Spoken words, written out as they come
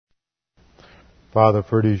Father,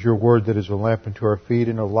 for it is your word that is a lamp unto our feet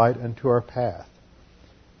and a light unto our path.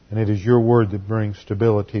 And it is your word that brings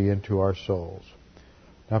stability into our souls.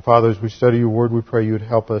 Now, Father, as we study your word, we pray you would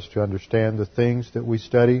help us to understand the things that we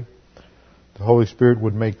study. The Holy Spirit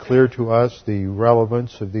would make clear to us the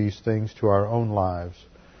relevance of these things to our own lives,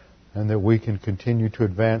 and that we can continue to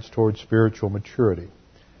advance towards spiritual maturity.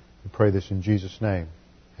 We pray this in Jesus' name.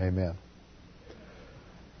 Amen.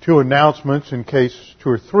 Two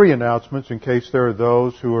or three announcements in case there are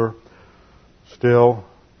those who are still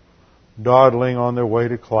dawdling on their way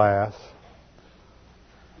to class.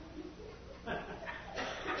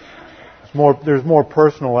 There's more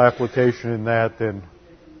personal application in that than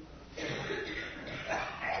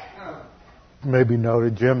maybe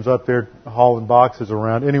noted. Jim's up there hauling boxes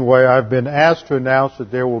around. Anyway, I've been asked to announce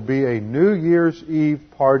that there will be a New Year's Eve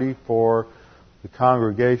party for the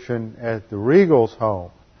congregation at the Regal's home.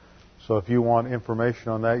 So if you want information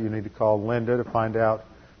on that, you need to call Linda to find out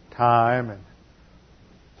time and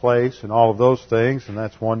place and all of those things, and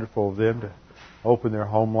that's wonderful of them to open their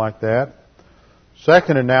home like that.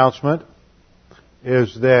 Second announcement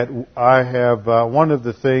is that I have one of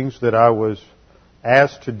the things that I was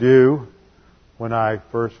asked to do when I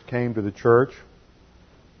first came to the church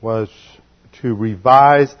was to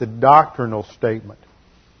revise the doctrinal statement.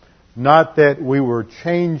 Not that we were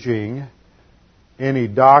changing any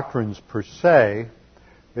doctrines per se.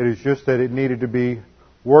 It is just that it needed to be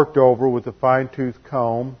worked over with a fine-tooth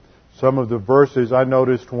comb. Some of the verses, I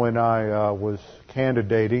noticed when I was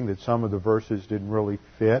candidating that some of the verses didn't really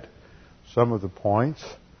fit some of the points,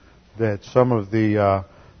 that some of the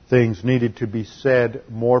things needed to be said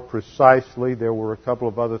more precisely. There were a couple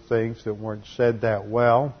of other things that weren't said that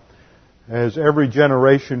well. As every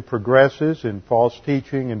generation progresses and false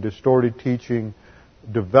teaching and distorted teaching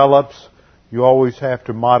develops, you always have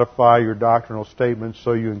to modify your doctrinal statements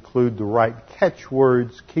so you include the right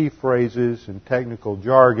catchwords, key phrases, and technical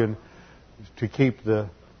jargon to keep the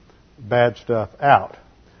bad stuff out.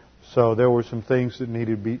 So there were some things that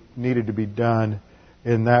needed to be done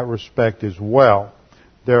in that respect as well.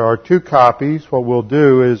 There are two copies. What we'll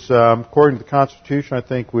do is, according to the Constitution, I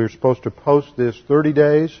think we're supposed to post this 30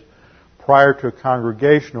 days prior to a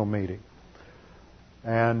congregational meeting.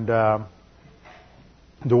 And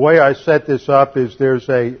the way I set this up is there's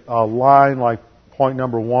a line like point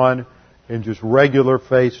number 1 in just regular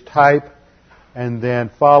face type, and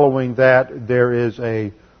then following that there is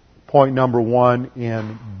a point number 1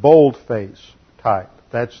 in bold face type.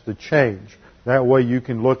 That's the change. That way you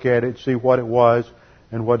can look at it, see what it was,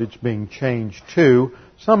 and what it's being changed to.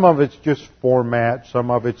 Some of it's just format,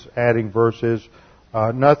 some of it's adding verses,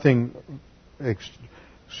 nothing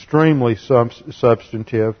extremely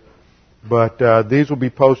substantive. But these will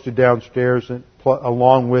be posted downstairs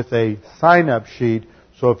along with a sign-up sheet.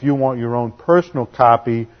 So if you want your own personal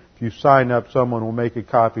copy, if you sign up, someone will make a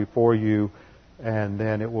copy for you, and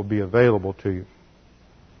then it will be available to you.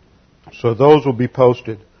 So those will be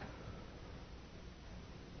posted.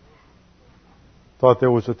 Thought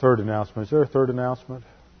there was a third announcement. Is there a third announcement?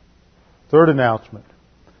 Third announcement.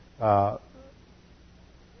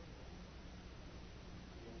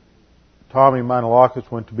 Tommy Manalakis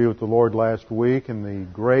went to be with the Lord last week, and the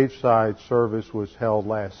graveside service was held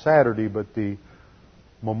last Saturday, but the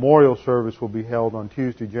memorial service will be held on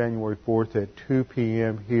Tuesday, January 4th at 2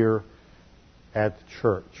 p.m. here at the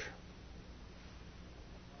church.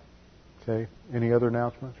 Okay, any other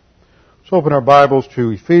announcements? Let's open our Bibles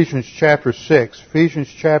to Ephesians chapter 6. Ephesians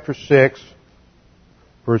chapter 6,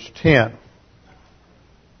 verse 10.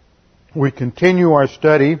 We continue our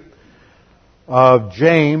study of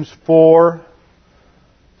James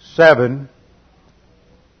 4:7.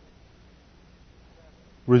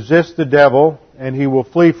 Resist the devil, and he will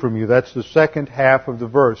flee from you. That's the second half of the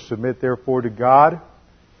verse. Submit therefore to God,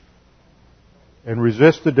 and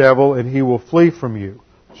resist the devil, and he will flee from you.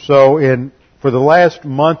 So for the last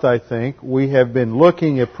month, I think, we have been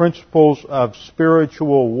looking at principles of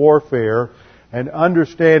spiritual warfare and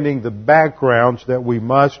understanding the backgrounds that we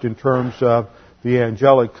must in terms of the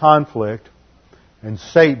angelic conflict and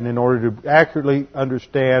Satan in order to accurately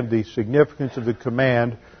understand the significance of the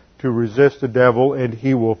command to resist the devil and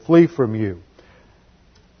he will flee from you.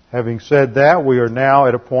 Having said that, we are now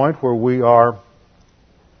at a point where we are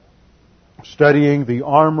studying the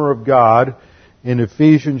armor of God in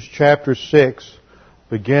Ephesians chapter 6,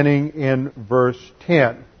 beginning in verse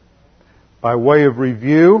 10. By way of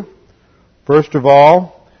review, first of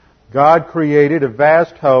all, God created a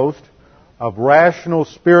vast host of rational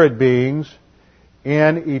spirit beings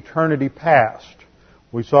in eternity past.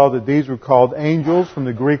 We saw that these were called angels from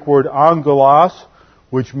the Greek word angelos,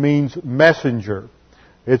 which means messenger.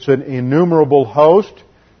 It's an innumerable host.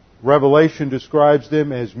 Revelation describes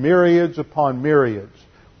them as myriads upon myriads.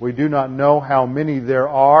 We do not know how many there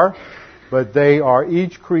are, but they are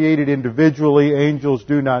each created individually. Angels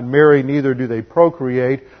do not marry, neither do they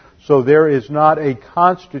procreate. So there is not a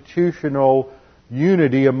constitutional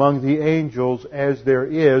unity among the angels as there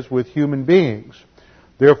is with human beings.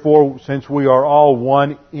 Therefore, since we are all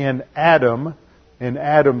one in Adam's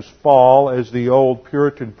fall, as the old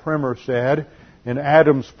Puritan primer said, in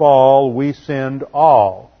Adam's fall we sinned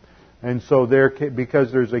all. And so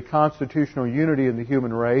because there's a constitutional unity in the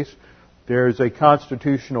human race, there's a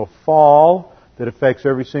constitutional fall that affects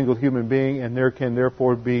every single human being, and there can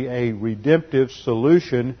therefore be a redemptive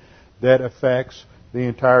solution that affects the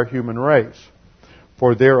entire human race.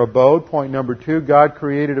 For their abode, point number 2, God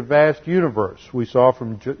created a vast universe. We saw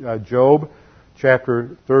from Job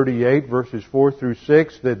chapter 38, verses 4 through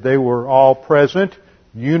 6, that they were all present,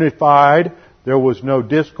 unified. There was no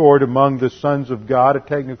discord among the sons of God, a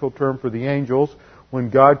technical term for the angels, when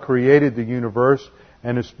God created the universe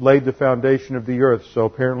and has laid the foundation of the earth. So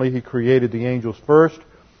apparently He created the angels first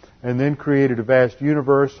and then created a vast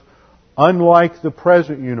universe, unlike the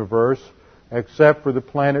present universe, except for the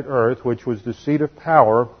planet Earth, which was the seat of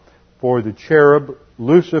power for the cherub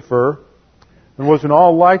Lucifer, and was in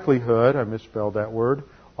all likelihood, I misspelled that word,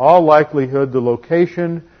 all likelihood the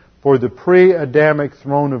location for the pre-Adamic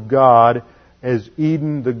throne of God as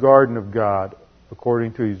Eden, the garden of God,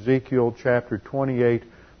 according to Ezekiel chapter 28,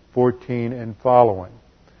 14 and following.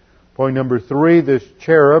 Point number 3, this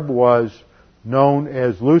cherub was known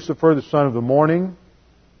as Lucifer, the son of the morning.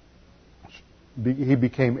 He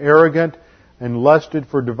became arrogant and lusted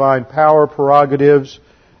for divine power, prerogatives,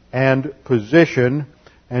 and position,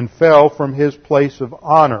 and fell from his place of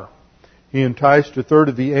honor. He enticed a third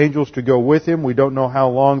of the angels to go with him. We don't know how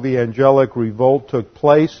long the angelic revolt took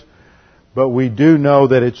place, but we do know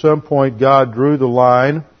that at some point God drew the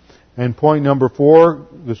line. And point number 4,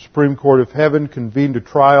 the Supreme Court of Heaven convened a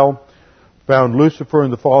trial, found Lucifer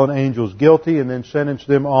and the fallen angels guilty, and then sentenced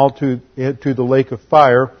them all to the lake of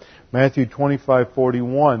fire. Matthew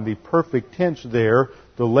 25:41, the perfect tense there,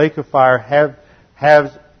 the lake of fire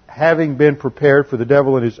having been prepared for the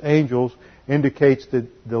devil and his angels, indicates that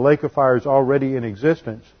the lake of fire is already in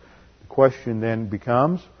existence. The question then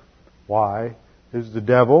becomes, why is the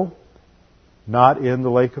devil not in the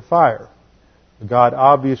lake of fire? God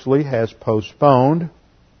obviously has postponed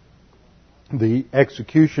the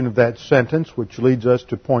execution of that sentence, which leads us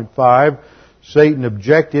to point 5. Satan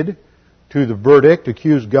objected to the verdict,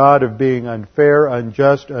 accused God of being unfair,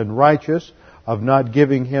 unjust, unrighteous, of not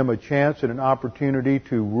giving him a chance and an opportunity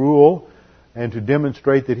to rule and to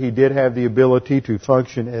demonstrate that he did have the ability to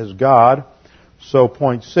function as God. So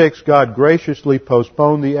point 6, God graciously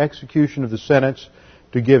postponed the execution of the sentence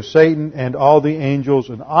to give Satan and all the angels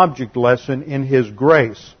an object lesson in His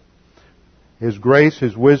grace. His grace,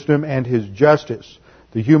 His wisdom, and His justice.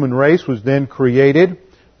 The human race was then created.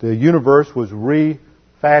 The universe was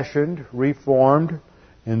refashioned, reformed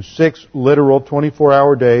in 6 literal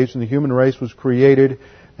 24-hour days, and the human race was created,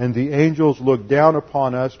 and the angels looked down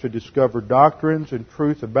upon us to discover doctrines and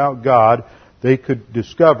truth about God they could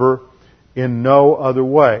discover in no other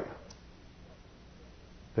way.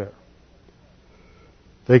 There.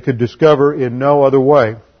 They could discover in no other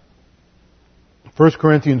way. 1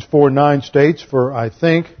 Corinthians 4:9 states, "For I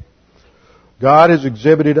think God has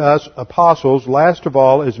exhibited us apostles, last of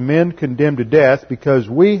all, as men condemned to death, because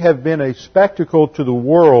we have been a spectacle to the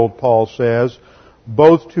world," Paul says,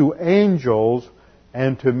 "both to angels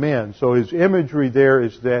and to men." So his imagery there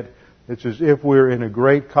is that it's as if we're in a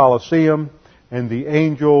great Colosseum and the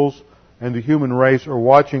angels and the human race are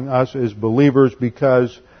watching us as believers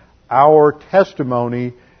because our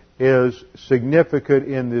testimony is significant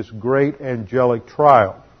in this great angelic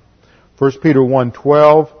trial. 1 Peter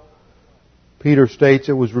 1:12, Peter states,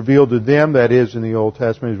 "It was revealed to them," that is in the Old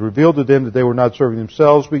Testament, "it was revealed to them that they were not serving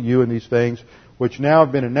themselves but you in these things, which now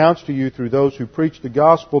have been announced to you through those who preach the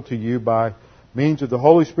gospel to you by means of the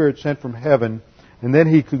Holy Spirit sent from heaven." And then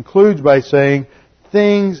he concludes by saying,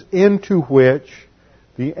 "things into which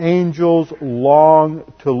the angels long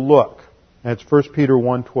to look." That's 1 Peter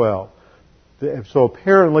 1:12. So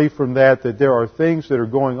apparently from that there are things that are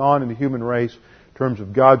going on in the human race in terms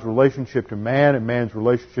of God's relationship to man and man's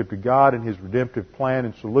relationship to God and His redemptive plan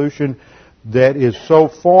and solution that is so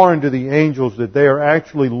foreign to the angels that they are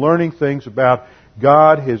actually learning things about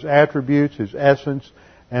God, His attributes, His essence,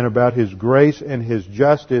 and about His grace and His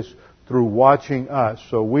justice through watching us.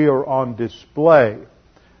 So we are on display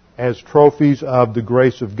as trophies of the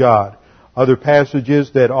grace of God. Other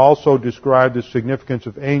passages that also describe the significance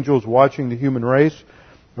of angels watching the human race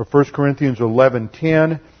 1 Corinthians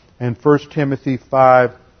 11:10 and 1 Timothy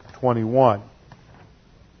 5:21.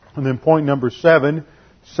 And then point number 7,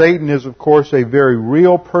 Satan is, of course, a very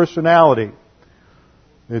real personality.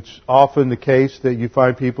 It's often the case that you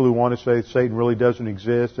find people who want to say Satan really doesn't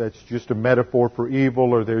exist. That's just a metaphor for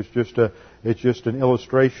evil, or it's just an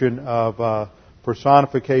illustration of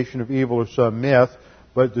personification of evil or some myth.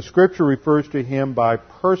 But the Scripture refers to him by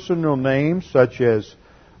personal names, such as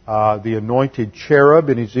the anointed cherub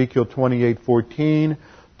in Ezekiel 28:14,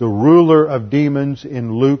 the ruler of demons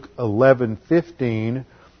in Luke 11:15,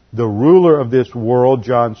 the ruler of this world,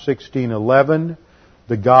 John 16:11,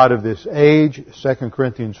 the God of this age, 2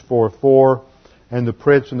 Corinthians 4:4, and the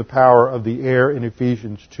prince and the power of the air in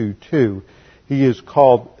Ephesians 2:2. He is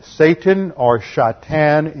called Satan or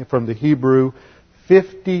Shatan from the Hebrew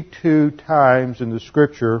 52 times in the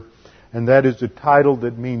Scripture, and that is a title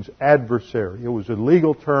that means adversary. It was a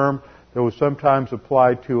legal term that was sometimes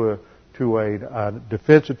applied to a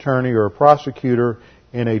defense attorney or a prosecutor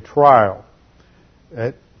in a trial.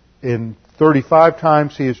 In 35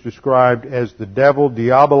 times he is described as the devil,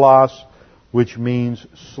 diabolos, which means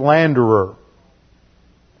slanderer.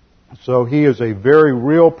 So he is a very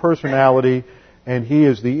real personality, and he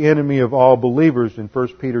is the enemy of all believers. In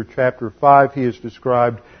 1 Peter chapter 5, he is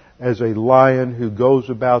described as a lion who goes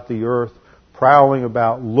about the earth, prowling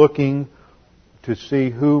about, looking to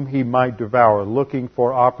see whom he might devour, looking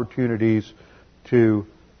for opportunities to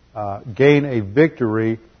gain a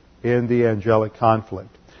victory in the angelic conflict.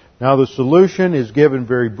 Now the solution is given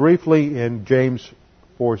very briefly in James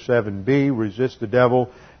 4:7b, resist the devil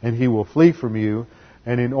and he will flee from you.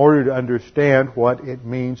 And in order to understand what it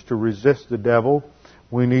means to resist the devil,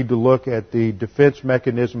 we need to look at the defense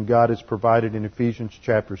mechanism God has provided in Ephesians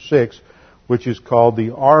chapter 6, which is called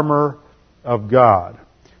the armor of God.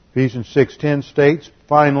 Ephesians 6:10 states,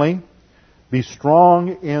 finally, be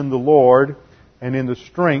strong in the Lord and in the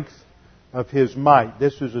strength of His might.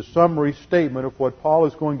 This is a summary statement of what Paul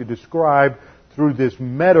is going to describe through this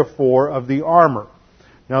metaphor of the armor.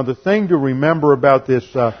 Now, the thing to remember about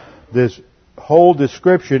this whole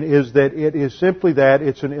description is that it is simply that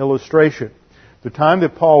it's an illustration. The time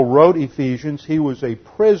that Paul wrote Ephesians, he was a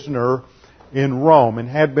prisoner in Rome and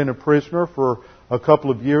had been a prisoner for a couple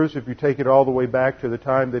of years, if you take it all the way back to the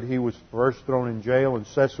time that he was first thrown in jail in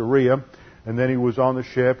Caesarea, and then he was on the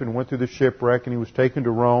ship and went through the shipwreck and he was taken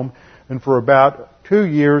to Rome. And for about 2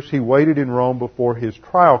 years he waited in Rome before his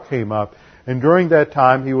trial came up. And during that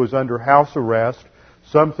time he was under house arrest.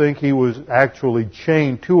 Some think he was actually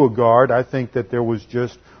chained to a guard. I think that there was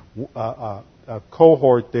just a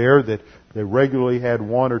cohort there that regularly had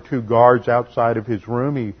 1 or 2 guards outside of his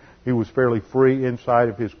room. He was fairly free inside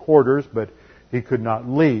of his quarters, but he could not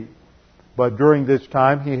leave. But during this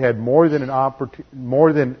time, he had more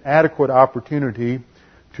than adequate opportunity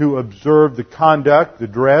to observe the conduct, the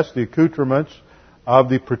dress, the accoutrements of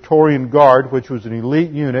the Praetorian Guard, which was an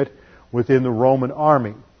elite unit within the Roman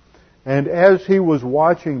army. And as he was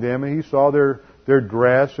watching them, and he saw their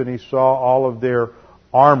dress, and he saw all of their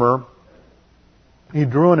armor, he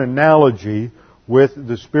drew an analogy with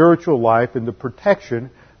the spiritual life and the protection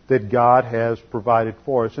that God has provided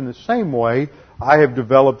for us. In the same way, I have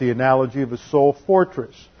developed the analogy of a soul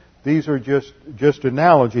fortress. These are just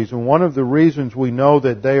analogies, and one of the reasons we know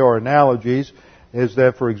that they are analogies is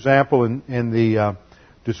that, for example, in the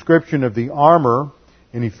description of the armor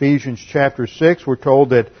in Ephesians chapter 6, we're told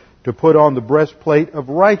that to put on the breastplate of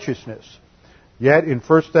righteousness. Yet in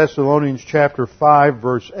 1 Thessalonians chapter 5,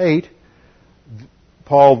 verse 8,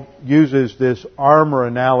 Paul uses this armor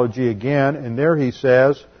analogy again, and there he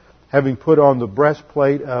says, having put on the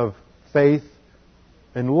breastplate of faith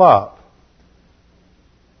and love,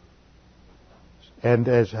 and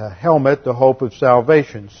as a helmet, the hope of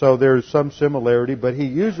salvation. So there's some similarity, but he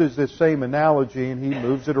uses this same analogy and he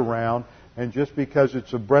moves it around. And just because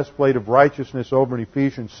it's a breastplate of righteousness over in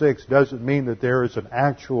Ephesians 6 doesn't mean that there is an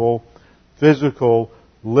actual, physical,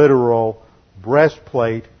 literal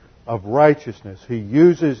breastplate of righteousness. He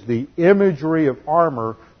uses the imagery of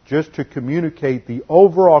armor just to communicate the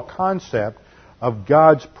overall concept of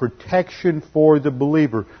God's protection for the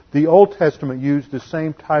believer. The Old Testament used the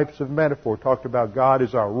same types of metaphor. Talked about God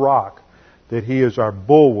as our rock, that He is our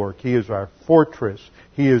bulwark, He is our fortress,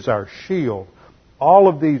 He is our shield. All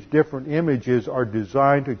of these different images are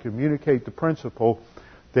designed to communicate the principle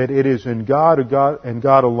that it is in God and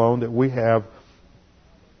God alone that we have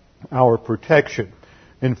our protection.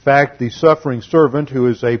 In fact, the suffering servant, who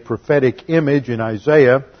is a prophetic image in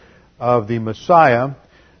Isaiah of the Messiah,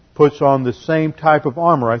 puts on the same type of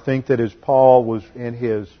armor. I think that as Paul was in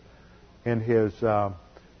his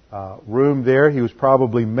room there, he was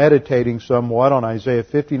probably meditating somewhat on Isaiah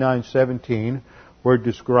 59:17, where it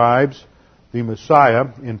describes the Messiah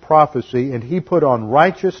in prophecy, and he put on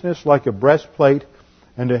righteousness like a breastplate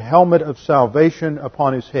and a helmet of salvation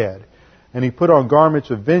upon his head. And he put on garments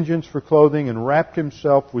of vengeance for clothing and wrapped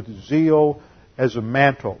himself with zeal as a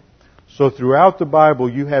mantle. So throughout the Bible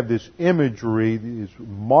you have this imagery, this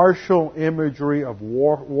martial imagery of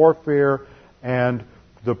warfare and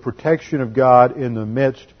the protection of God in the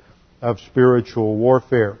midst of spiritual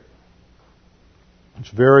warfare. It's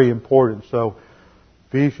very important. So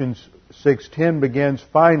Ephesians 6:10 begins,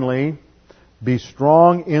 finally, be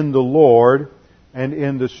strong in the Lord and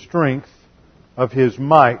in the strength of His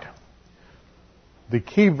might. The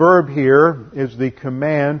key verb here is the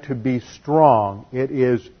command to be strong. It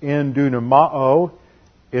is endunamao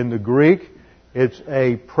in the Greek. It's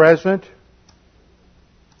a present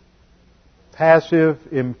passive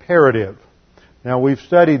imperative. Now we've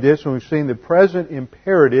studied this and we've seen the present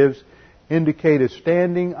imperatives indicate a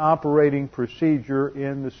standing operating procedure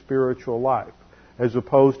in the spiritual life, as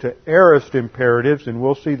opposed to aorist imperatives, and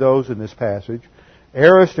we'll see those in this passage.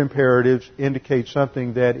 Aorist imperatives indicate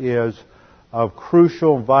something that is of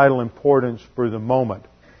crucial, vital importance for the moment.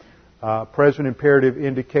 Present imperative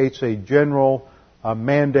indicates a general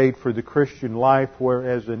mandate for the Christian life,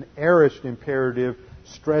 whereas an aorist imperative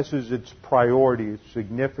stresses its priority, its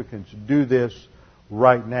significance. Do this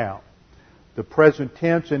right now. The present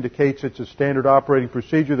tense indicates it's a standard operating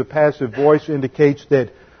procedure. The passive voice indicates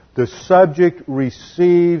that the subject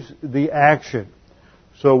receives the action.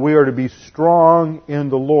 So we are to be strong in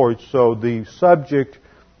the Lord. So the subject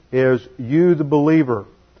is you, the believer.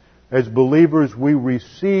 As believers, we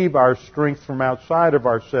receive our strength from outside of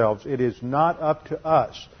ourselves. It is not up to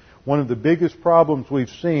us. One of the biggest problems we've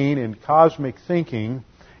seen in cosmic thinking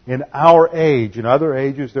in our age, in other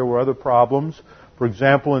ages there were other problems. For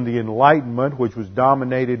example, in the Enlightenment, which was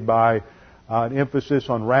dominated by an emphasis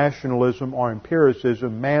on rationalism or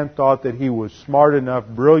empiricism, man thought that he was smart enough,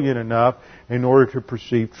 brilliant enough in order to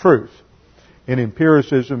perceive truth. In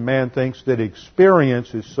empiricism, man thinks that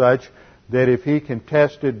experience is such that if he can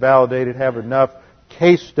test it, validate it, have enough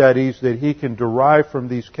case studies, that he can derive from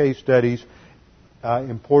these case studies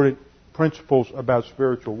important principles about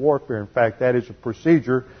spiritual warfare. In fact, that is a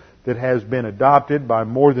procedure that has been adopted by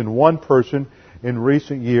more than one person in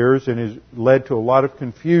recent years and has led to a lot of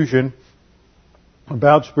confusion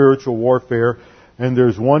about spiritual warfare. And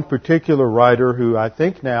there's one particular writer who I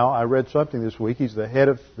think now, I read something this week, he's the head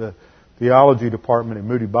of the theology department at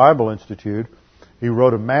Moody Bible Institute. He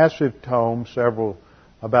wrote a massive tome,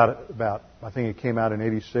 about I think it came out in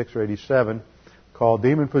 86 or 87, called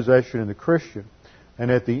Demon Possession in the Christian. And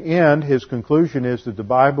at the end, his conclusion is that the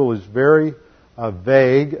Bible is very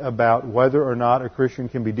vague about whether or not a Christian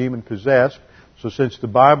can be demon possessed. So since the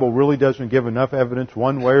Bible really doesn't give enough evidence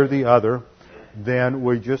one way or the other, then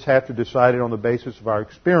we just have to decide it on the basis of our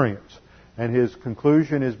experience. And his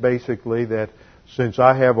conclusion is basically that since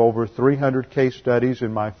I have over 300 case studies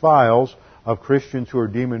in my files of Christians who are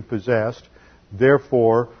demon possessed,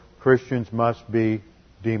 therefore Christians must be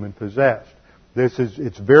demon possessed.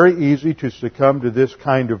 It's very easy to succumb to this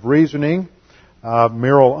kind of reasoning.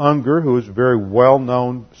 Merrill Unger, who is a very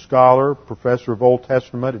well-known scholar, professor of Old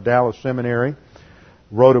Testament at Dallas Seminary,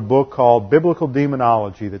 wrote a book called Biblical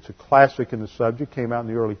Demonology that's a classic in the subject, came out in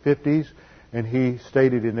the early 50s, and he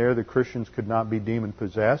stated in there that Christians could not be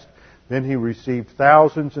demon-possessed. Then he received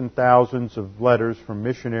thousands and thousands of letters from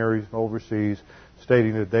missionaries overseas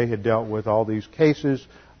stating that they had dealt with all these cases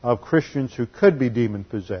of Christians who could be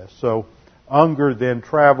demon-possessed. So Unger then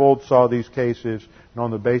traveled, saw these cases, and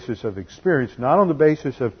on the basis of experience, not on the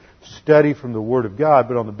basis of study from the Word of God,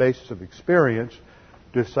 but on the basis of experience,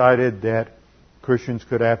 decided that Christians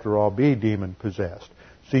could, after all, be demon-possessed.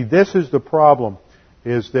 See, this is the problem,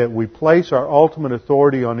 is that we place our ultimate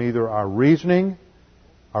authority on either our reasoning,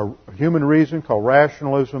 our human reason called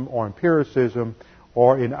rationalism, or empiricism,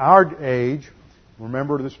 or in our age,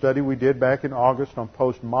 remember the study we did back in August on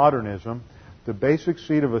postmodernism, the basic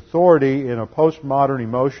seat of authority in a postmodern,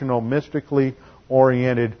 emotional, mystically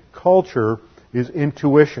oriented culture is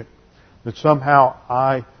intuition. That somehow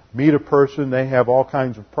I meet a person, they have all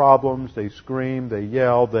kinds of problems, they scream, they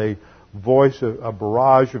yell, they voice a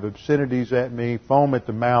barrage of obscenities at me, foam at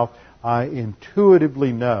the mouth. I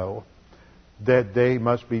intuitively know that they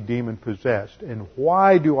must be demon-possessed. And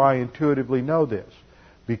why do I intuitively know this?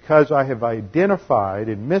 Because I have identified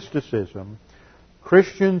in mysticism,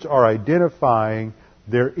 Christians are identifying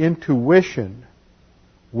their intuition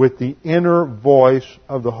with the inner voice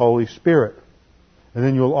of the Holy Spirit. And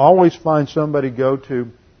then you'll always find somebody go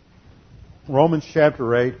to Romans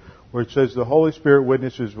chapter 8, where it says the Holy Spirit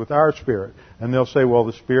witnesses with our spirit. And they'll say, well,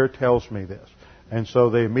 the Spirit tells me this. And so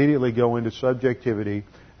they immediately go into subjectivity,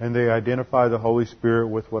 and they identify the Holy Spirit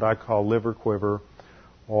with what I call liver quiver,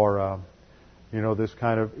 or, this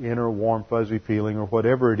kind of inner warm fuzzy feeling, or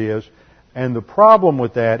whatever it is. And the problem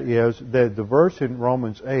with that is that the verse in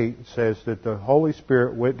Romans 8 says that the Holy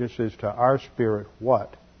Spirit witnesses to our spirit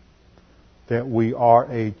what? That we are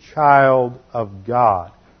a child of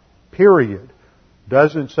God. Period.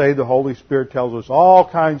 Doesn't say the Holy Spirit tells us all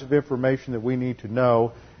kinds of information that we need to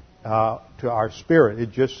know to our spirit.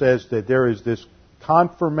 It just says that there is this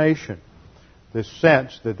confirmation, this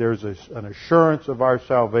sense that there's an assurance of our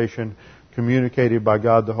salvation communicated by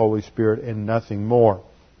God the Holy Spirit and nothing more.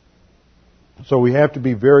 So we have to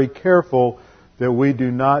be very careful that we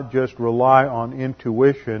do not just rely on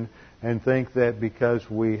intuition and think that because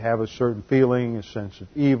we have a certain feeling, a sense of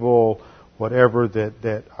evil, whatever,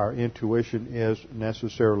 that our intuition is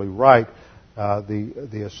necessarily right.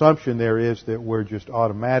 The assumption there is that we're just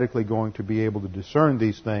automatically going to be able to discern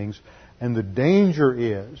these things. And the danger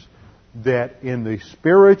is that in the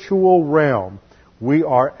spiritual realm, we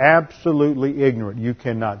are absolutely ignorant. You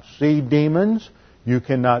cannot see demons. You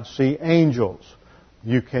cannot see angels.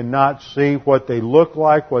 You cannot see what they look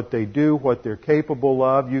like, what they do, what they're capable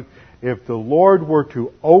of. If the Lord were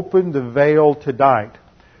to open the veil tonight,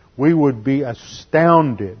 we would be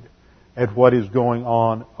astounded at what is going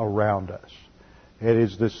on around us. It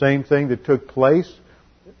is the same thing that took place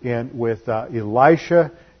with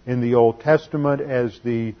Elisha in the Old Testament as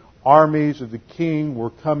the armies of the king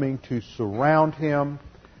were coming to surround him,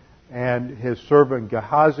 and his servant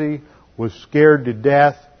Gehazi was scared to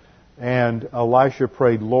death, and Elisha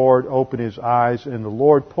prayed, Lord, open his eyes, and the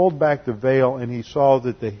Lord pulled back the veil, and he saw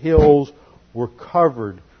that the hills were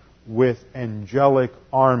covered with angelic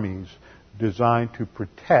armies designed to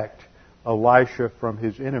protect Elisha from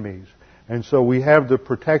his enemies. And so we have the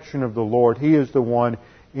protection of the Lord. He is the one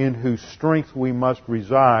in whose strength we must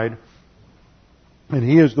reside, and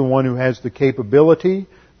He is the one who has the capability,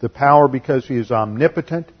 the power because He is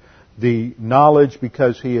omnipotent, the knowledge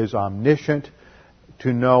because He is omniscient,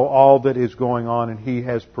 to know all that is going on, and He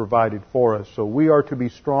has provided for us. So we are to be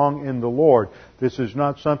strong in the Lord. This is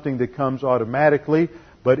not something that comes automatically,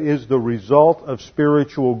 but is the result of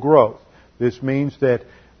spiritual growth. This means that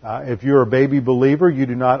if you're a baby believer, you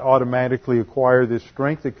do not automatically acquire this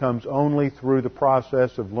strength. It comes only through the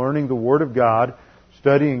process of learning the Word of God,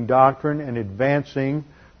 studying doctrine, and advancing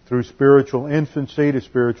through spiritual infancy to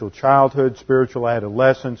spiritual childhood, spiritual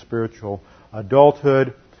adolescence, spiritual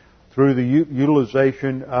adulthood, through the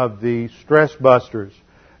utilization of the stress busters.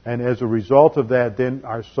 And as a result of that, then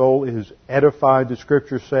our soul is edified, the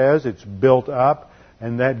Scripture says. It's built up,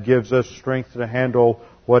 and that gives us strength to handle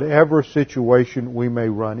whatever situation we may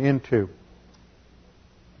run into.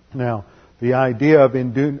 Now, the idea of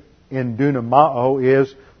endunamao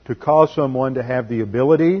is to cause someone to have the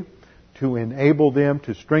ability, to enable them,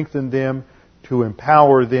 to strengthen them, to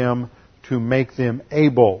empower them, to make them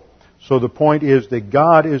able. So the point is that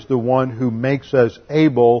God is the one who makes us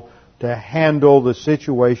able to handle the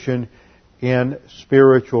situation in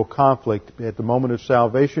spiritual conflict. At the moment of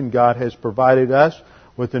salvation, God has provided us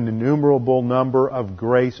with an innumerable number of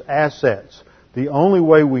grace assets. The only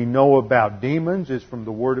way we know about demons is from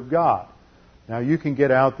the Word of God. Now, you can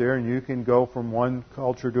get out there and you can go from one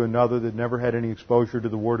culture to another that never had any exposure to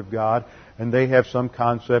the Word of God, and they have some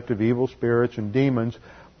concept of evil spirits and demons,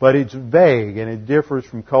 but it's vague and it differs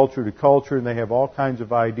from culture to culture, and they have all kinds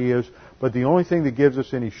of ideas. But the only thing that gives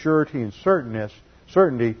us any surety and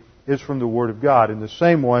certainty is from the Word of God. In the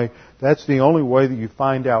same way, that's the only way that you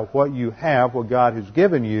find out what you have, what God has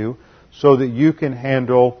given you, so that you can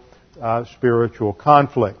handle spiritual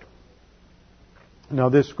conflict. Now,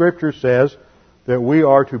 this Scripture says that we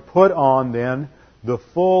are to put on then the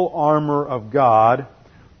full armor of God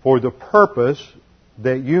for the purpose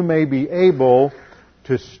that you may be able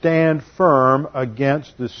to stand firm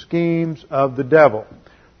against the schemes of the devil.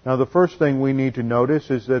 Now, the first thing we need to notice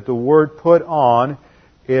is that the word put on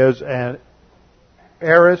is an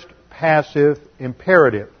aorist passive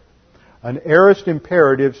imperative. An aorist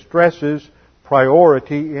imperative stresses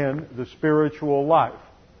priority in the spiritual life.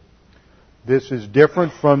 This is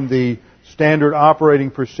different from the standard operating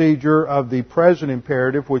procedure of the present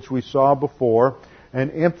imperative, which we saw before, and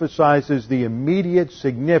emphasizes the immediate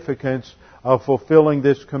significance of fulfilling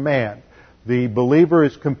this command. The believer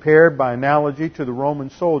is compared by analogy to the Roman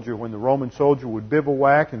soldier. When the Roman soldier would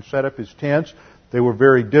bivouac and set up his tents, they were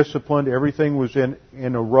very disciplined. Everything was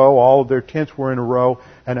in a row. All of their tents were in a row.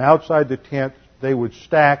 And outside the tent, they would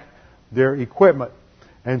stack their equipment.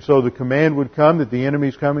 And so the command would come that the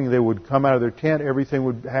enemy's coming. They would come out of their tent. Everything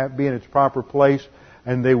would be in its proper place.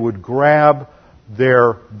 And they would grab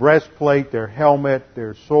their breastplate, their helmet,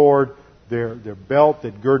 their sword, their belt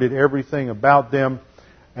that girded everything about them.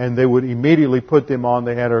 And they would immediately put them on.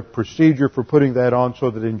 They had a procedure for putting that on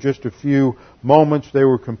so that in just a few moments they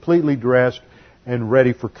were completely dressed and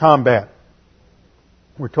ready for combat.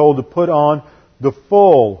 We're told to put on the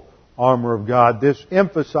full armor of God. This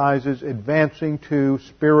emphasizes advancing to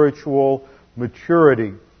spiritual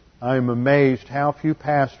maturity. I am amazed how few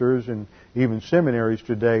pastors and even seminaries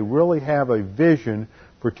today really have a vision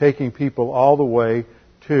for taking people all the way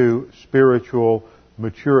to spiritual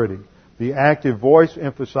maturity. The active voice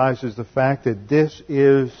emphasizes the fact that this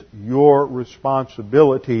is your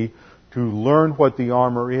responsibility to learn what the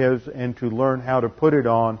armor is and to learn how to put it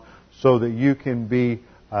on so that you can be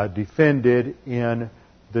defended in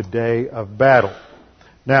the day of battle.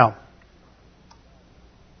 Now,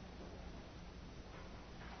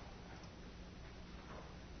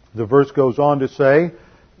 the verse goes on to say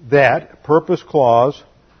that, purpose clause,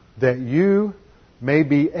 that you may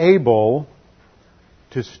be able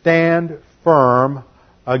to stand firm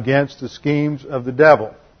against the schemes of the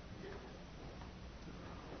devil.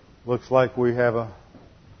 Looks like we have a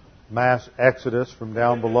mass exodus from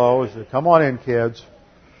down below. Come on in, kids.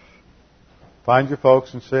 Find your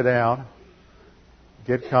folks and sit down.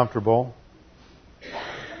 Get comfortable.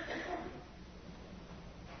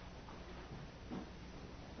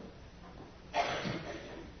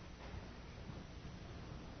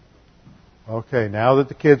 Okay, now that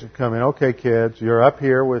the kids have come in, okay, kids, you're up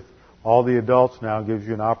here with all the adults now. It gives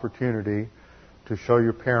you an opportunity to show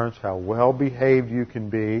your parents how well behaved you can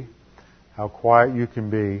be, how quiet you can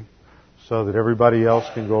be, so that everybody else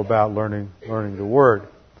can go about learning the Word.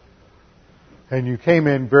 And you came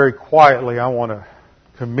in very quietly. I want to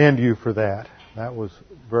commend you for that. That was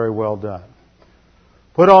very well done.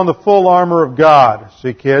 Put on the full armor of God.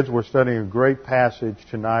 See, kids, we're studying a great passage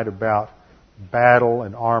tonight about battle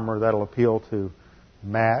and armor. That'll appeal to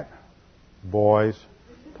Matt, boys,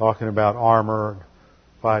 talking about armor and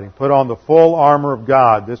fighting. Put on the full armor of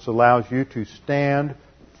God. This allows you to stand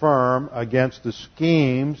firm against the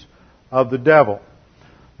schemes of the devil.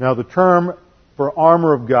 Now, the term for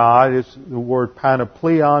armor of God is the word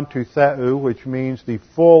panopleon to theou, which means the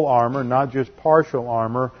full armor, not just partial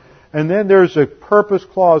armor. And then there's a purpose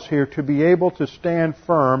clause here, to be able to stand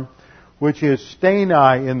firm, which is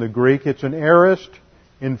steni in the Greek. It's an aorist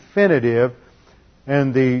infinitive,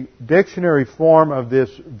 and the dictionary form of this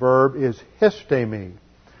verb is histemi.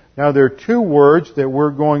 Now, there are two words that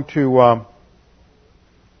we're going to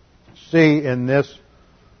see in this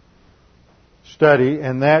study,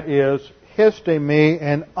 and that is histemi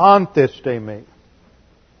and anthistemi.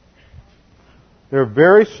 They're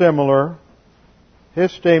very similar.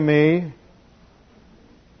 Histemi.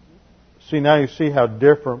 See, now you see how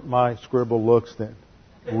different my scribble looks than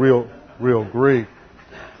real Greek.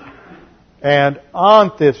 And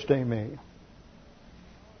anthistemi.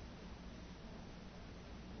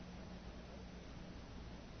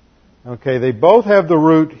 Okay, they both have the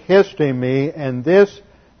root histemi, and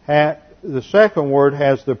the second word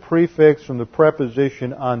has the prefix from the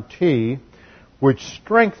preposition anti, which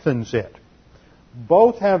strengthens it.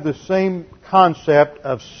 Both have the same concept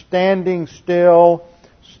of standing still,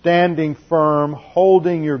 standing firm,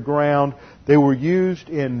 holding your ground. They were used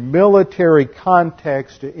in military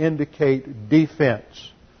context to indicate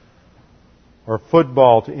defense, or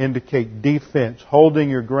football to indicate defense, holding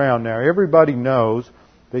your ground. Now, everybody knows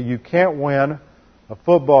that you can't win a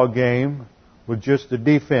football game with just the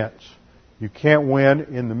defense. You can't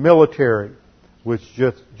win in the military with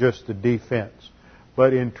just the defense.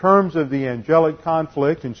 But in terms of the angelic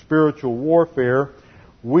conflict and spiritual warfare,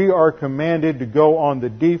 we are commanded to go on the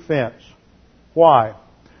defense. Why?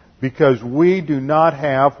 Because we do not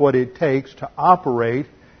have what it takes to operate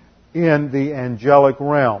in the angelic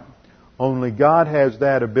realm. Only God has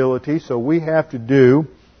that ability, so we have to do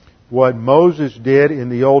what Moses did in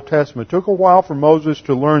the Old Testament. It took a while for Moses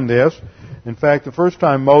to learn this. In fact, the first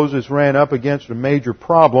time Moses ran up against a major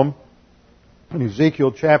problem, in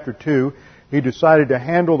Ezekiel chapter 2, he decided to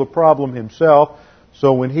handle the problem himself.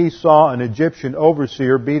 So when he saw an Egyptian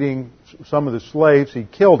overseer beating some of the slaves, he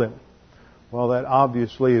killed him. Well, that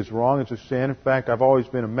obviously is wrong. It's a sin. In fact, I've always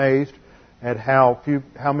been amazed at how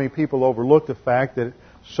many people overlook the fact that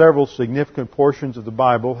several significant portions of the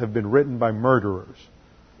Bible have been written by murderers.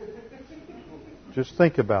 Just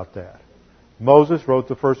think about that. Moses wrote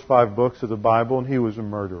the first 5 books of the Bible, and he was a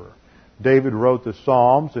murderer. David wrote the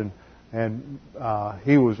Psalms, and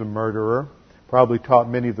he was a murderer. Probably taught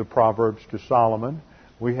many of the Proverbs to Solomon.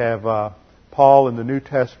 We have Paul in the New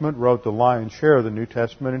Testament wrote the lion's share of the New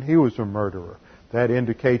Testament, and he was a murderer. That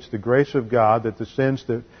indicates the grace of God, that the sins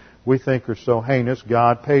that we think are so heinous,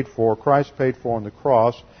 God paid for, Christ paid for on the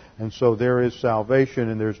cross, and so there is salvation,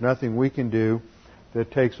 and there's nothing we can do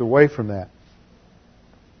that takes away from that.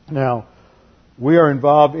 Now, we are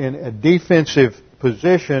involved in a defensive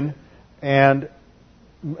position, and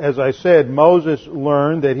as I said, Moses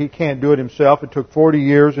learned that he can't do it himself. It took 40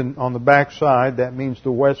 years on the back side, that means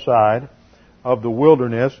the west side of the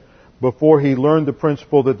wilderness, before he learned the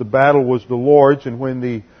principle that the battle was the Lord's. And when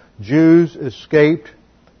the Jews escaped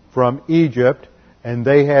from Egypt and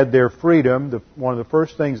they had their freedom, one of the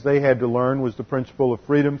first things they had to learn was the principle of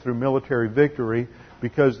freedom through military victory,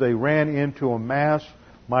 because they ran into a mass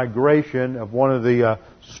migration of one of the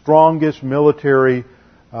strongest military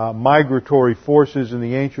migratory forces in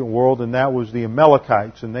the ancient world, and that was the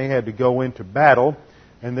Amalekites. And they had to go into battle,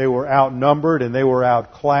 and they were outnumbered and they were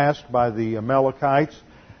outclassed by the Amalekites,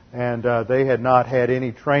 and they had not had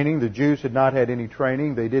any training. The Jews had not had any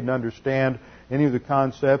training. They didn't understand any of the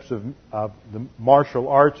concepts of the martial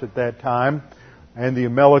arts at that time, and the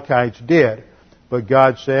Amalekites did. But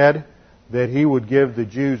God said that He would give the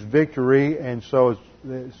Jews victory, and so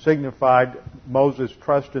it signified Moses'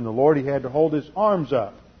 trust in the Lord. He had to hold his arms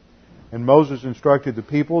up. And Moses instructed the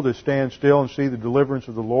people to stand still and see the deliverance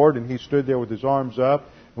of the Lord, and he stood there with his arms up,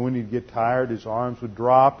 and when he'd get tired, his arms would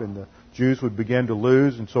drop, and the Jews would begin to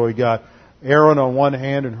lose, and so he got Aaron on one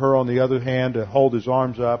hand and Hur on the other hand to hold his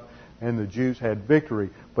arms up, and the Jews had victory.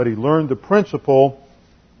 But he learned the principle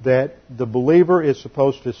that the believer is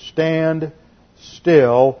supposed to stand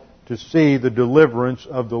still to see the deliverance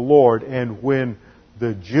of the Lord. And when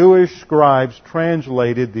the Jewish scribes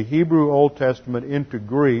translated the Hebrew Old Testament into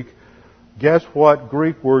Greek, guess what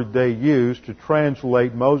Greek word they used to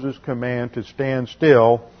translate Moses' command to stand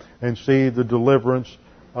still and see the deliverance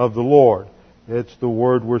of the Lord? It's the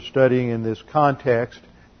word we're studying in this context,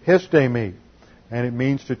 histemi, and it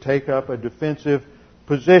means to take up a defensive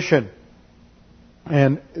position.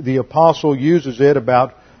 And the apostle uses either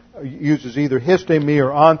histemi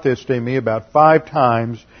or anthistemi about 5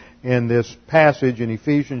 times in this passage in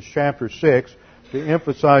Ephesians chapter 6 to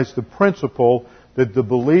emphasize the principle that the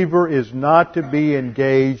believer is not to be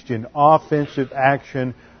engaged in offensive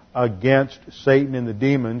action against Satan and the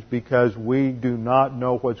demons, because we do not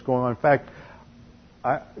know what's going on. In fact,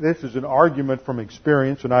 this is an argument from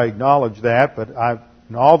experience, and I acknowledge that, but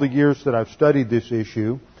in all the years that I've studied this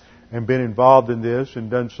issue and been involved in this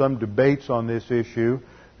and done some debates on this issue,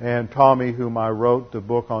 and Tommy, whom I wrote the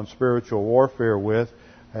book on spiritual warfare with,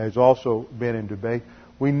 has also been in debate,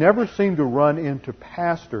 we never seem to run into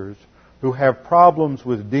pastors who have problems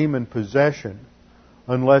with demon possession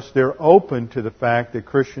unless they're open to the fact that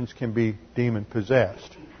Christians can be demon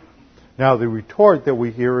possessed. Now, the retort that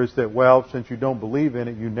we hear is that, well, since you don't believe in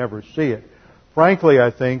it, you never see it. Frankly,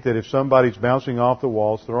 I think that if somebody's bouncing off the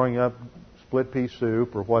walls, throwing up split pea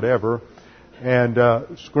soup or whatever, and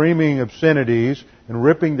screaming obscenities and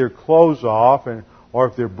ripping their clothes off, or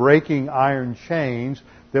if they're breaking iron chains,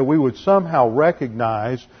 that we would somehow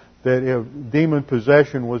recognize that demon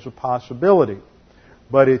possession was a possibility.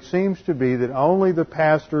 But it seems to be that only the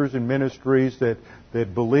pastors and ministries that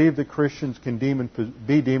believe that Christians can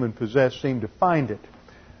be demon possessed seem to find it.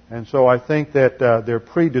 And so I think that they're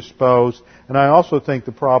predisposed. And I also think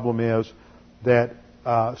the problem is that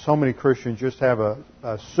so many Christians just have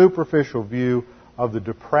a superficial view of the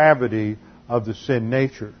depravity of the sin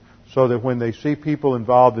nature, so that when they see people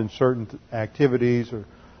involved in certain activities, or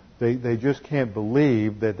they just can't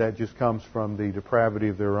believe that just comes from the depravity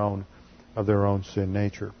of their own sin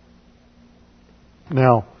nature.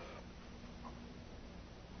 Now,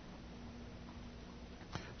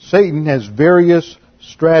 Satan has various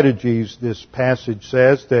strategies, this passage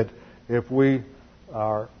says, that if we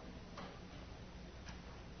are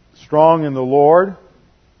strong in the Lord,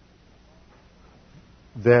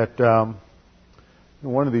 that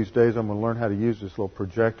one of these days I'm going to learn how to use this little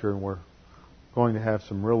projector, and we're going to have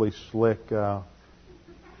some really slick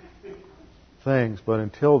things. But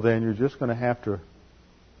until then, you're just going to have to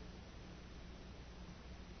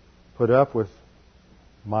put up with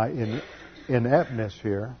my ineptness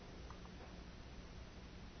here.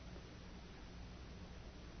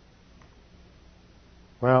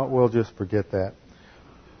 Well, we'll just forget that.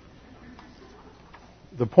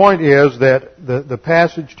 The point is that the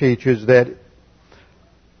passage teaches that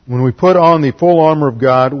when we put on the full armor of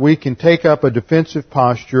God, we can take up a defensive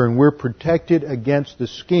posture, and we're protected against the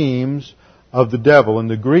schemes of the devil. And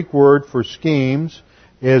the Greek word for schemes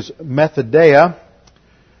is methodeia,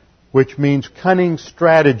 which means cunning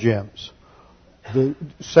stratagems.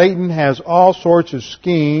 Satan has all sorts of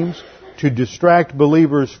schemes to distract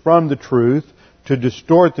believers from the truth, to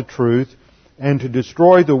distort the truth, and to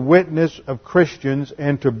destroy the witness of Christians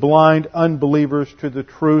and to blind unbelievers to the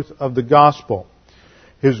truth of the gospel.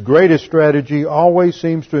 His greatest strategy always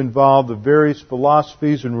seems to involve the various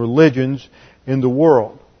philosophies and religions in the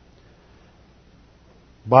world.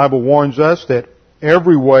 The Bible warns us that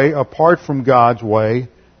every way apart from God's way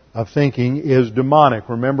of thinking is demonic.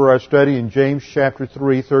 Remember our study in James chapter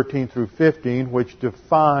 3, 13 through 15, which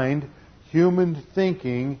defined human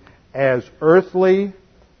thinking as earthly,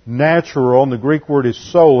 natural, and the Greek word is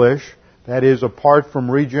soulish, that is, apart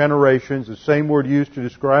from regeneration. It's the same word used to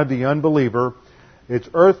describe the unbeliever. It's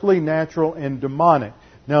earthly, natural, and demonic.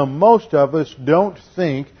 Now, most of us don't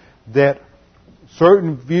think that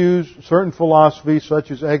certain views, certain philosophies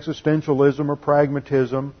such as existentialism or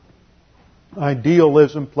pragmatism,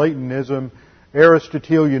 idealism, Platonism,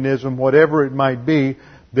 Aristotelianism, whatever it might be,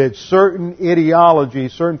 that certain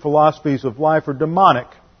ideologies, certain philosophies of life are demonic.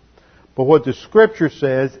 But what the Scripture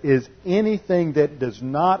says is anything that does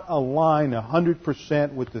not align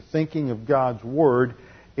 100% with the thinking of God's Word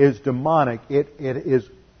is demonic. It is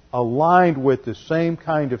aligned with the same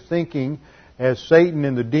kind of thinking as Satan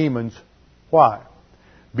and the demons. Why?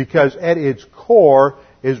 Because at its core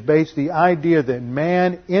is based the idea that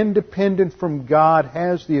man, independent from God,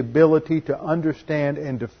 has the ability to understand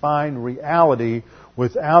and define reality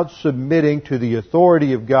without submitting to the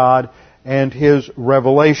authority of God and His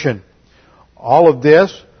revelation. All of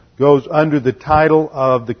this goes under the title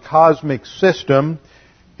of the cosmic system.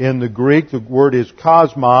 In the Greek, the word is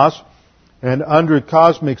cosmos. And under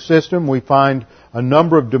cosmic system, we find a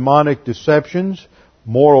number of demonic deceptions,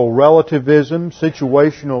 moral relativism,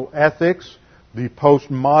 situational ethics, the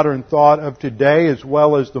postmodern thought of today, as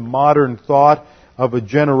well as the modern thought of a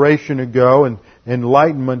generation ago and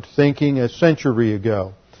Enlightenment thinking a century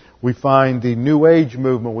ago. We find the New Age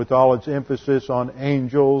movement with all its emphasis on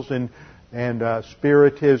angels and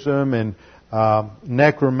spiritism and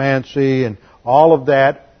necromancy, and all of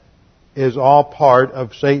that is all part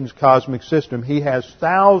of Satan's cosmic system. He has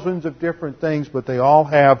thousands of different things, but they all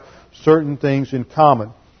have certain things in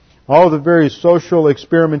common. All of the various social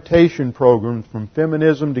experimentation programs, from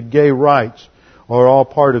feminism to gay rights, are all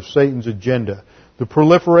part of Satan's agenda. The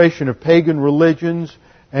proliferation of pagan religions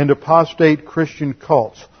and apostate Christian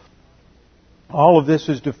cults. All of this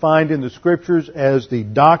is defined in the Scriptures as the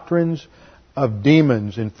doctrines of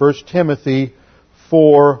demons in 1 Timothy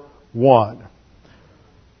 4:1.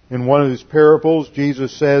 In one of his parables,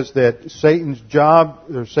 Jesus says that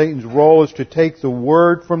Satan's role is to take the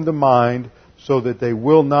word from the mind so that they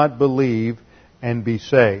will not believe and be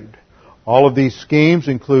saved. All of these schemes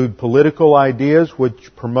include political ideas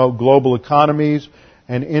which promote global economies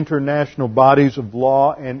and international bodies of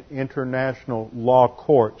law and international law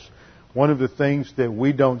courts. One of the things that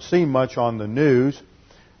we don't see much on the news,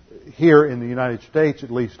 here in the United States,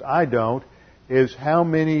 at least I don't, is how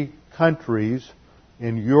many countries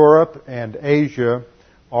in Europe and Asia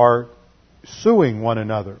are suing one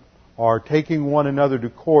another, are taking one another to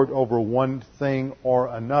court over one thing or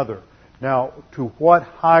another. Now, to what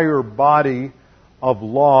higher body of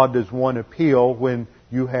law does one appeal when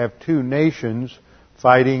you have two nations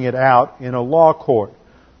fighting it out in a law court?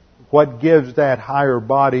 What gives that higher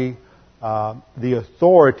body the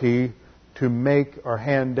authority to make or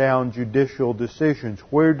hand down judicial decisions?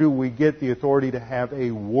 Where do we get the authority to have a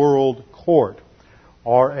world court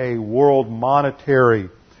or a world monetary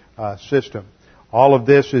system? All of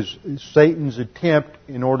this is Satan's attempt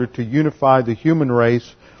in order to unify the human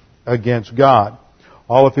race against God.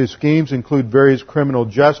 All of his schemes include various criminal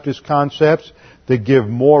justice concepts that give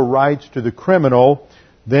more rights to the criminal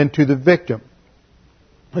than to the victim,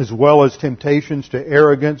 as well as temptations to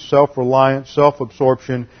arrogance, self-reliance,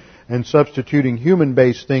 self-absorption, and substituting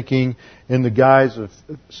human-based thinking in the guise of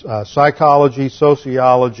psychology,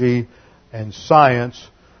 sociology, and science,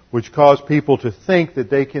 which cause people to think that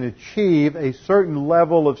they can achieve a certain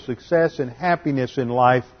level of success and happiness in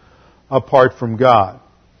life apart from God.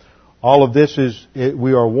 All of this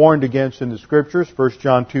we are warned against in the Scriptures. 1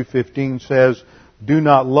 John 2:15 says, "Do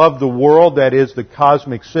not love the world," that is the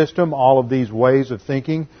cosmic system, all of these ways of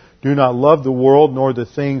thinking. "Do not love the world nor the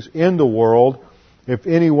things in the world. If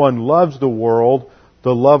anyone loves the world,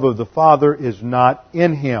 the love of the Father is not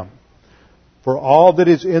in him. For all that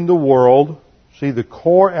is in the world," see the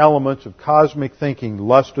core elements of cosmic thinking,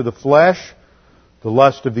 lust of the flesh, the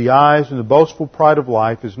lust of the eyes, and the boastful pride of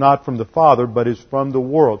life, is not from the Father, but is from the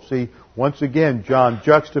world. See, once again, John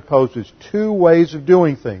juxtaposes two ways of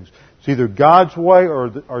doing things. It's either God's way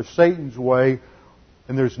or Satan's way,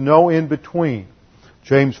 and there's no in between.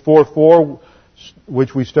 James 4:4,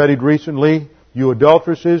 which we studied recently, You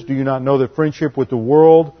adulteresses, do you not know that friendship with the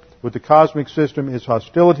world, with the cosmic system, is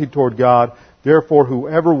hostility toward God? Therefore,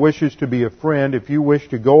 whoever wishes to be a friend, if you wish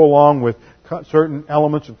to go along with certain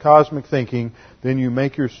elements of cosmic thinking, then you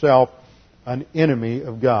make yourself an enemy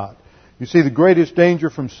of God. You see, the greatest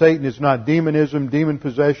danger from Satan is not demonism, demon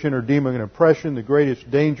possession, or demon oppression. The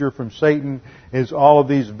greatest danger from Satan is all of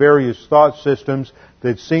these various thought systems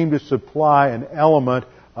that seem to supply an element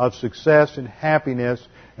of success and happiness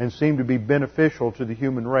and seem to be beneficial to the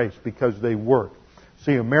human race because they work.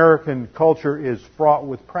 See, American culture is fraught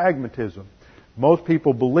with pragmatism. Most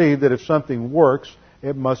people believe that if something works,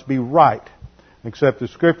 it must be right. Except the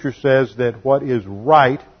Scripture says that what is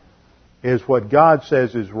right is what God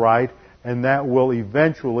says is right, and that will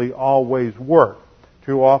eventually always work.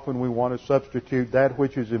 Too often we want to substitute that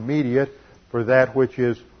which is immediate for that which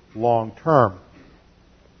is long-term.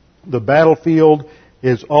 The battlefield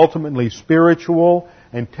is ultimately spiritual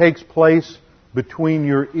and takes place between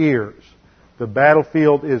your ears. The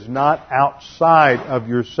battlefield is not outside of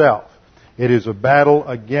yourself. It is a battle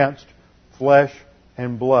against flesh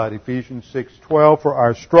and blood. Ephesians 6:12, for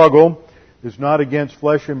our struggle is not against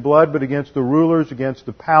flesh and blood, but against the rulers, against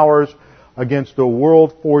the powers, against the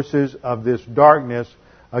world forces of this darkness,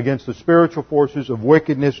 against the spiritual forces of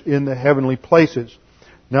wickedness in the heavenly places.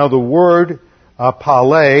 Now the word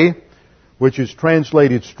pale, which is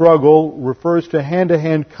translated struggle, refers to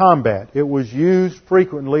hand-to-hand combat. It was used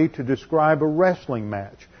frequently to describe a wrestling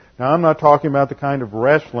match. Now I'm not talking about the kind of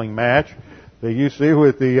wrestling match that you see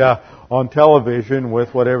with the on television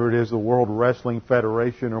with whatever it is, the World Wrestling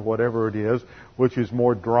Federation or whatever it is, which is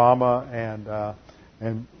more drama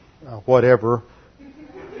and whatever.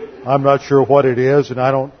 I'm not sure what it is, and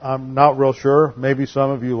I'm not real sure. Maybe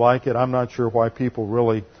some of you like it. I'm not sure why people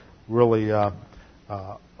really are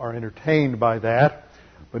entertained by that.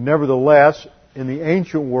 But nevertheless, in the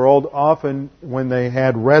ancient world, often when they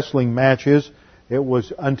had wrestling matches, it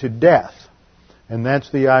was unto death. And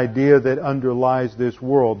that's the idea that underlies this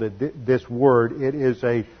world, that this word, it is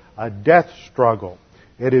a death struggle.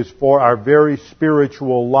 It is for our very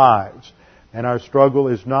spiritual lives. And our struggle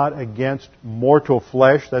is not against mortal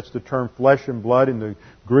flesh. That's the term flesh and blood. In the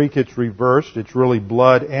Greek, it's reversed. It's really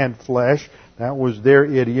blood and flesh. That was their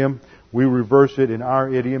idiom. We reverse it in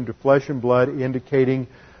our idiom to flesh and blood, indicating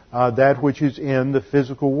that which is in the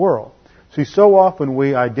physical world. See, so often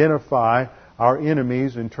we identify our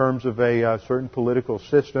enemies in terms of a certain political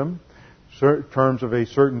system, in terms of a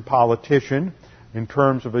certain politician, in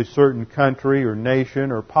terms of a certain country or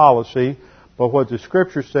nation or policy. But what the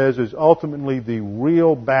Scripture says is ultimately the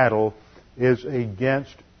real battle is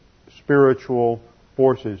against spiritual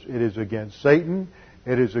forces. It is against Satan.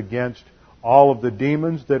 It is against all of the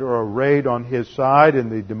demons that are arrayed on his side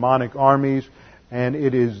and the demonic armies. And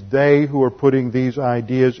it is they who are putting these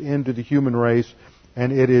ideas into the human race.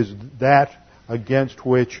 And it is that against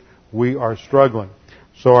which we are struggling.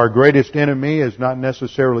 So our greatest enemy is not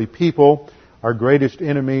necessarily people. Our greatest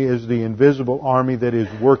enemy is the invisible army that is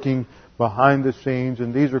working behind the scenes,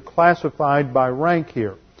 and these are classified by rank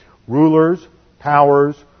here. Rulers,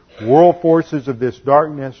 powers, world forces of this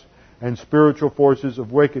darkness, and spiritual forces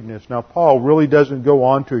of wickedness. Now, Paul really doesn't go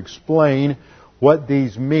on to explain what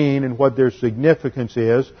these mean and what their significance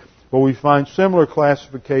is, but we find similar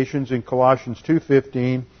classifications in Colossians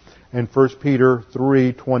 2:15 and 1 Peter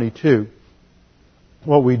 3:22.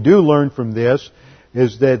 What we do learn from this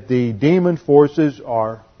is that the demon forces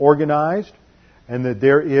are organized, and that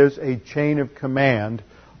there is a chain of command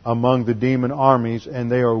among the demon armies,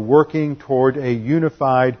 and they are working toward a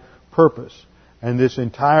unified purpose. And this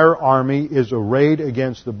entire army is arrayed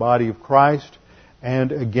against the body of Christ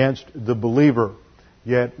and against the believer.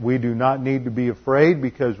 Yet we do not need to be afraid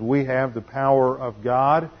because we have the power of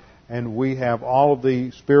God, and we have all of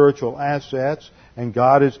the spiritual assets, and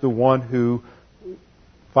God is the one who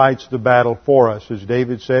fights the battle for us. As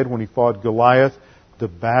David said when he fought Goliath, the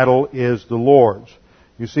battle is the Lord's.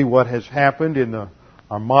 You see, what has happened in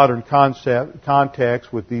our modern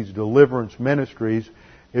context with these deliverance ministries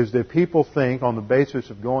is that people think on the basis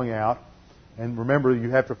of going out, and remember, you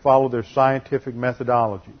have to follow their scientific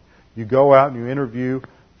methodology. You go out and you interview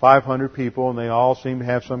 500 people, and they all seem to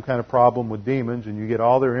have some kind of problem with demons, and you get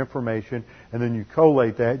all their information, and then you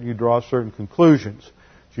collate that and you draw certain conclusions.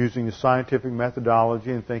 It's using the scientific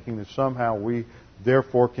methodology and thinking that somehow we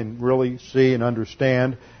therefore can really see and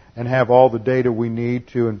understand and have all the data we need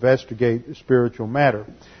to investigate spiritual matter.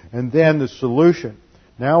 And then the solution.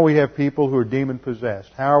 Now we have people who are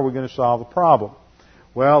demon-possessed. How are we going to solve the problem?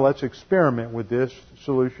 Well, let's experiment with this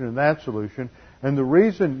solution and that solution. And the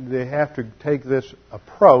reason they have to take this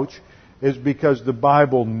approach is because the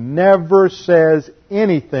Bible never says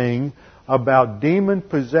anything about demon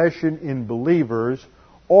possession in believers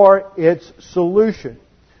or its solution.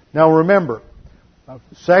 Now remember,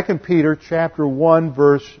 2 Peter chapter 1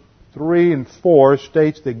 verse 3 and 4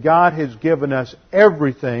 states that God has given us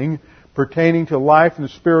everything pertaining to life and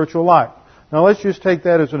spiritual life. Now let's just take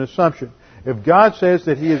that as an assumption. If God says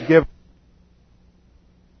that He has given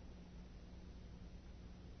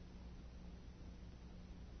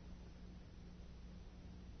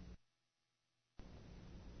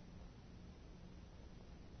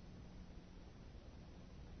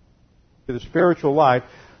the spiritual life,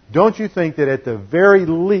 don't you think that at the very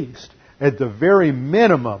least, at the very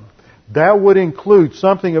minimum, that would include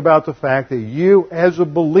something about the fact that you as a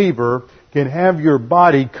believer can have your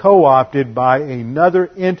body co-opted by another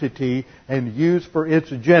entity and used for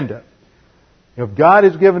its agenda? If God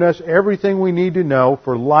has given us everything we need to know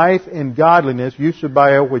for life and godliness,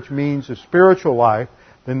 eusebio, which means a spiritual life,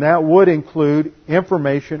 then that would include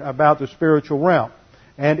information about the spiritual realm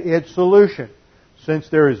and its solution. Since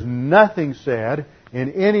there is nothing said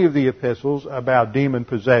in any of the epistles about demon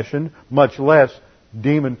possession, much less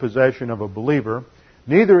demon possession of a believer,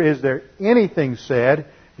 neither is there anything said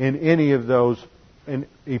in any of those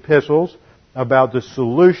epistles about the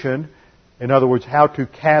solution. In other words, how to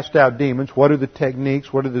cast out demons, what are the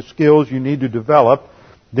techniques, what are the skills you need to develop.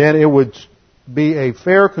 Then it would be a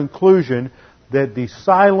fair conclusion that the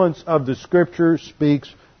silence of the Scripture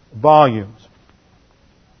speaks volumes.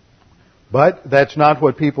 But that's not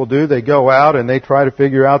what people do. They go out and they try to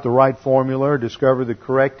figure out the right formula or discover the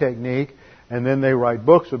correct technique, and then they write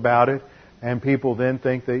books about it, and people then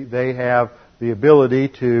think they have the ability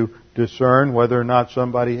to discern whether or not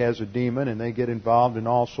somebody has a demon, and they get involved in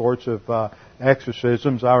all sorts of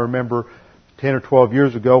exorcisms. I remember 10 or 12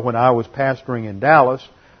 years ago when I was pastoring in Dallas,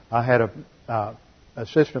 I had a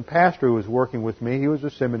assistant pastor who was working with me. He was a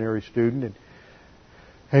seminary student,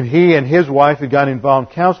 and he and his wife had got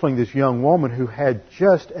involved counseling this young woman who had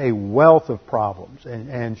just a wealth of problems.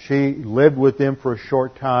 And she lived with them for a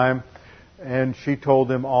short time, and she told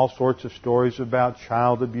them all sorts of stories about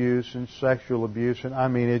child abuse and sexual abuse. And I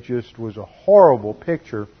mean, it just was a horrible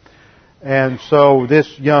picture. And so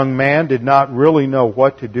this young man did not really know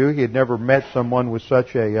what to do. He had never met someone with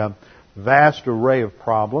such a vast array of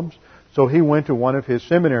problems. So he went to one of his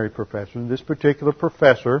seminary professors. This particular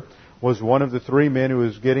professor was one of the three men who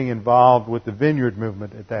was getting involved with the Vineyard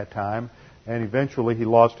movement at that time. And eventually he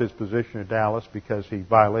lost his position at Dallas because he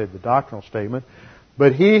violated the doctrinal statement.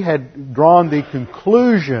 But he had drawn the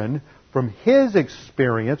conclusion from his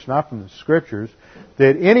experience, not from the Scriptures,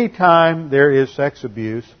 that any time there is sex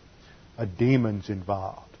abuse, a demon's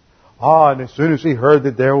involved. And as soon as he heard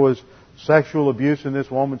that there was sexual abuse in this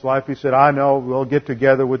woman's life, he said, I know, we'll get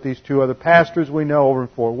together with these two other pastors we know over in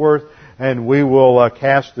Fort Worth, and we will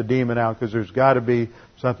cast the demon out, because there's got to be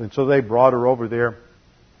something. So they brought her over there,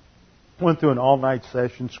 went through an all-night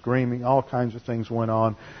session, screaming, all kinds of things went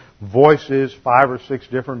on. Voices, 5 or 6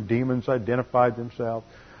 different demons identified themselves.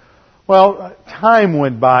 Well, time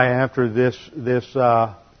went by after this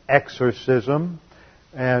exorcism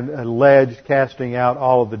and alleged casting out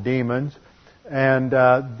all of the demons. And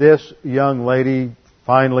this young lady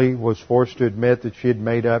finally was forced to admit that she had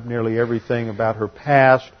made up nearly everything about her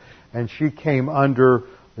past, and she came under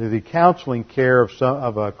the counseling care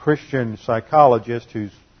of a Christian psychologist who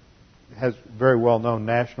has very well-known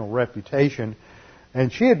national reputation.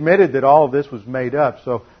 And she admitted that all of this was made up.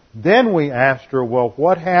 So then we asked her, well,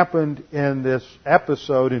 what happened in this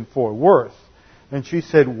episode in Fort Worth? And she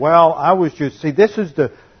said, well, I was just, this is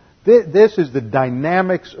the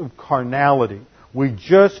dynamics of carnality. We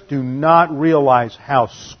just do not realize how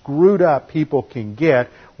screwed up people can get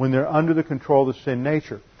when they're under the control of the sin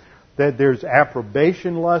nature. That there's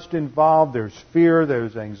approbation lust involved, there's fear,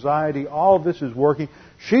 there's anxiety, all of this is working.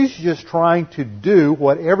 She's just trying to do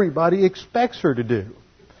what everybody expects her to do.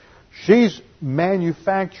 She's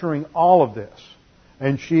manufacturing all of this,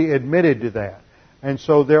 and she admitted to that. And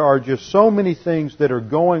so there are just so many things that are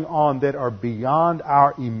going on that are beyond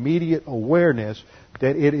our immediate awareness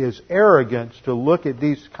that it is arrogance to look at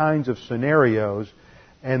these kinds of scenarios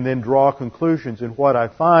and then draw conclusions. And what I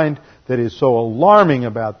find that is so alarming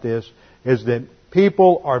about this is that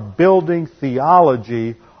people are building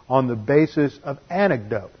theology on the basis of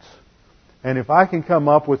anecdotes. And if I can come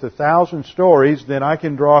up with 1,000 stories, then I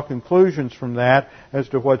can draw conclusions from that as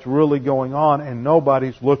to what's really going on, and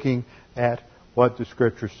nobody's looking at what the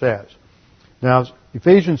Scripture says. Now,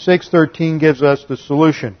 Ephesians 6:13 gives us the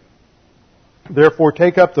solution. Therefore,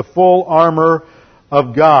 take up the full armor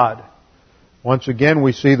of God. Once again,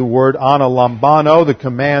 we see the word analambano, the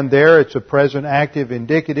command there. It's a present active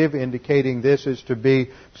indicative, indicating this is to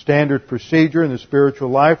be standard procedure in the spiritual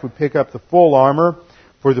life. We pick up the full armor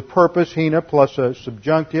for the purpose, hina, plus a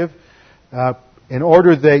subjunctive, in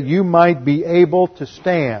order that you might be able to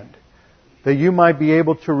stand, that you might be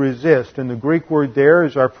able to resist. And the Greek word there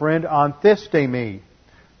is our friend anthistemi.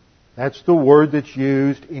 That's the word that's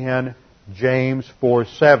used in James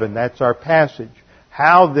 4:7. That's our passage.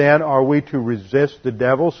 How then are we to resist the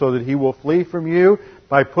devil so that he will flee from you?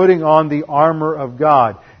 By putting on the armor of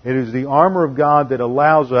God. It is the armor of God that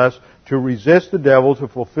allows us to resist the devil, to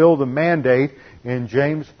fulfill the mandate in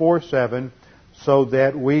James 4:7, so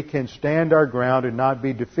that we can stand our ground and not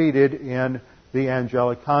be defeated in the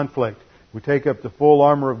angelic conflict. We take up the full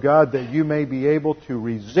armor of God that you may be able to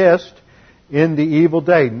resist in the evil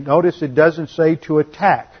day. Notice it doesn't say to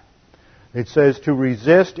attack. It says to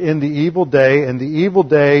resist in the evil day, and the evil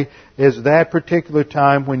day is that particular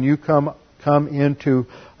time when you come into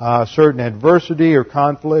certain adversity or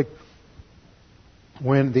conflict,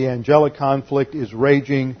 when the angelic conflict is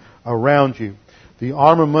raging around you. The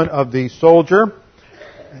armament of the soldier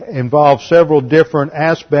involves several different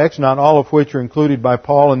aspects, not all of which are included by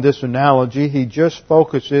Paul in this analogy. He just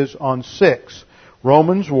focuses on 6.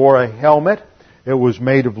 Romans wore a helmet. It was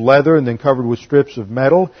made of leather and then covered with strips of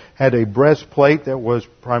metal. Had a breastplate that was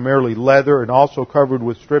primarily leather and also covered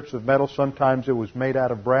with strips of metal. Sometimes it was made out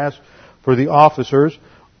of brass for the officers.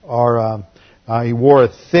 He wore a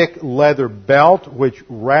thick leather belt which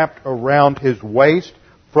wrapped around his waist.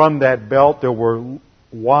 From that belt there were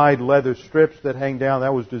wide leather strips that hang down.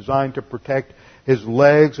 That was designed to protect his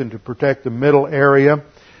legs and to protect the middle area.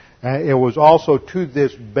 It was also to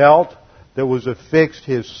this belt that was affixed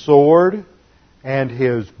his sword. And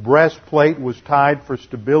his breastplate was tied for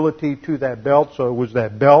stability to that belt, so it was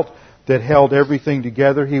that belt that held everything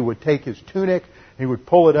together. He would take his tunic, he would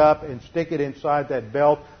pull it up and stick it inside that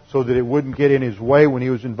belt so that it wouldn't get in his way when he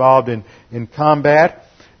was involved in combat.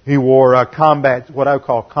 He wore what I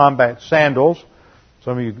call combat sandals.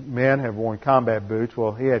 Some of you men have worn combat boots.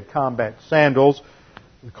 Well, he had combat sandals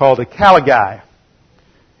called a caligai.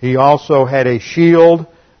 He also had a shield,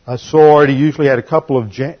 a sword. He usually had a couple of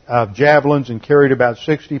javelins and carried about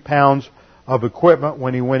 60 pounds of equipment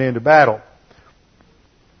when he went into battle.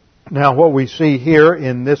 Now, what we see here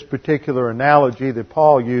in this particular analogy that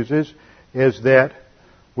Paul uses is that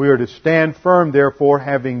we are to stand firm, therefore,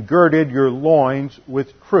 having girded your loins with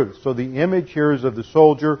truth. So the image here is of the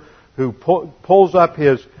soldier who pulls up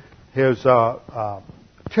his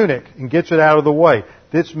tunic and gets it out of the way.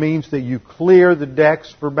 This means that you clear the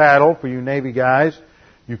decks for battle, for you Navy guys.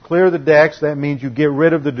 You clear the decks, that means you get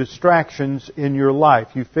rid of the distractions in your life.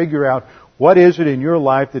 You figure out what is it in your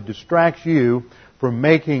life that distracts you from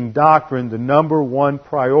making doctrine the number one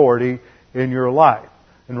priority in your life.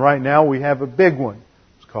 And right now we have a big one.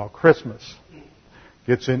 It's called Christmas.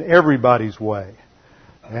 It's in everybody's way.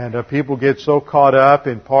 And people get so caught up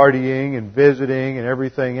in partying and visiting and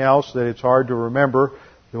everything else that it's hard to remember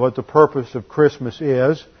what the purpose of Christmas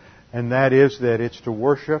is. And that is that it's to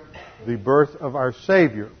worship the birth of our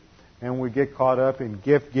Savior. And we get caught up in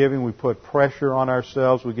gift giving. We put pressure on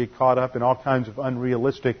ourselves. We get caught up in all kinds of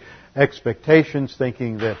unrealistic expectations,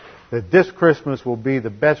 thinking that this Christmas will be the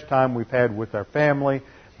best time we've had with our family.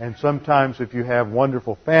 And sometimes if you have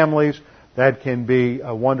wonderful families, that can be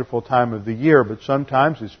a wonderful time of the year. But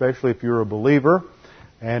sometimes, especially if you're a believer,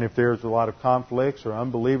 and if there's a lot of conflicts or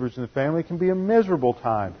unbelievers in the family, it can be a miserable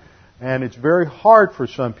time. And it's very hard for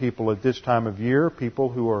some people at this time of year, people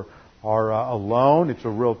who are alone. It's a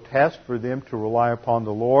real test for them to rely upon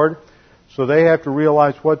the Lord. So they have to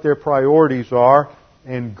realize what their priorities are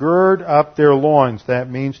and gird up their loins. That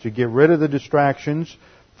means to get rid of the distractions,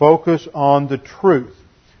 focus on the truth.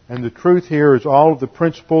 And the truth here is all of the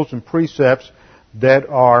principles and precepts that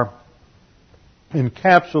are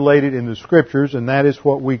encapsulated in the Scriptures, and that is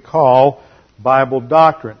what we call Bible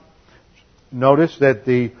doctrine. Notice that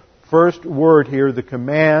the first word here, the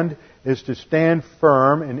command, is to stand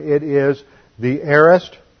firm, and it is the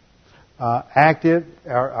aorist active,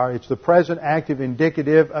 it's the present active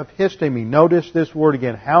indicative of histemi. Notice this word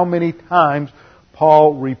again. How many times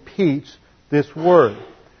Paul repeats this word?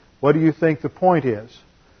 What do you think the point is?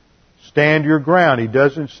 Stand your ground. He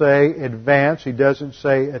doesn't say advance. He doesn't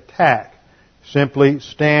say attack. Simply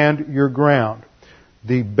stand your ground.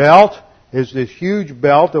 The belt is this huge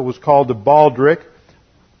belt that was called the baldric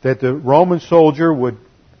that the Roman soldier would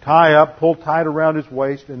tie up, pull tight around his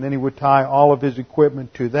waist, and then he would tie all of his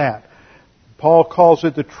equipment to that. Paul calls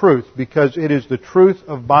it the truth because it is the truth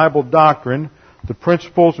of Bible doctrine, the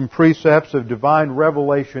principles and precepts of divine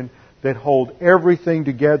revelation that hold everything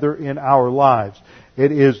together in our lives.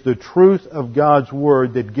 It is the truth of God's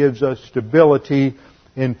Word that gives us stability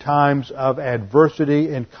in times of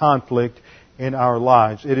adversity and conflict in our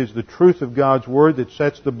lives. It is the truth of God's Word that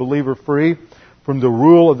sets the believer free from the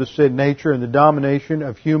rule of the sin nature and the domination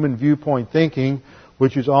of human viewpoint thinking,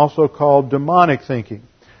 which is also called demonic thinking.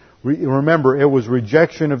 Remember, it was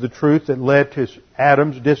rejection of the truth that led to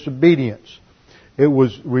Adam's disobedience. It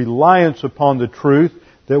was reliance upon the truth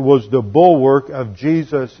that was the bulwark of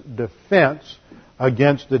Jesus' defense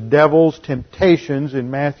against the devil's temptations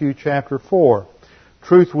in Matthew chapter 4.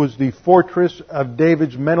 Truth was the fortress of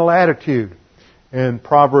David's mental attitude in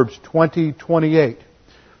Proverbs 20:28.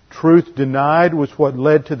 Truth denied was what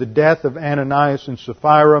led to the death of Ananias and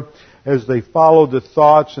Sapphira as they followed the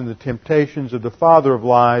thoughts and the temptations of the father of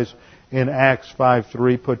lies in Acts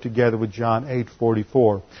 5:3, put together with John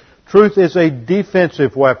 8:44. Truth is a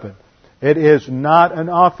defensive weapon. It is not an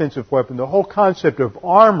offensive weapon. The whole concept of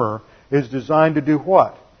armor is designed to do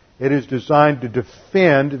what? It is designed to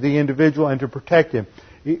defend the individual and to protect him.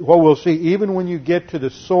 What we'll see, even when you get to the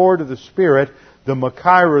sword of the Spirit, the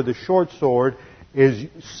Machaira, the short sword, is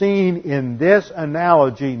seen in this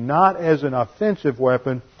analogy not as an offensive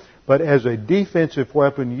weapon, but as a defensive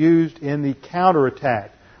weapon used in the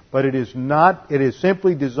counterattack. But it is not, it is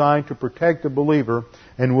simply designed to protect the believer,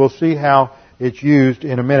 and we'll see how it's used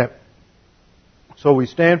in a minute. So we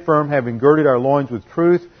stand firm, having girded our loins with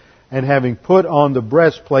truth, and having put on the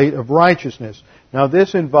breastplate of righteousness. Now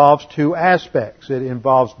this involves two aspects. It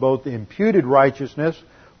involves both the imputed righteousness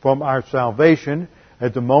from our salvation.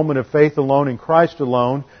 At the moment of faith alone in Christ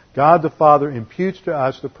alone, God the Father imputes to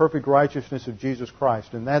us the perfect righteousness of Jesus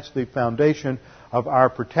Christ. And that's the foundation of our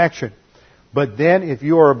protection. But then if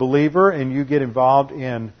you are a believer and you get involved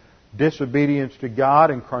in disobedience to God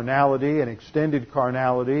and carnality and extended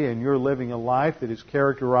carnality, and you're living a life that is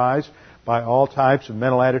characterized by all types of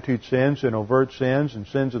mental attitude sins and overt sins and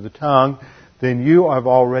sins of the tongue, then you have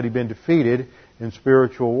already been defeated in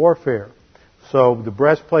spiritual warfare. So the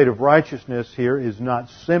breastplate of righteousness here is not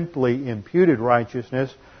simply imputed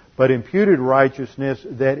righteousness, but imputed righteousness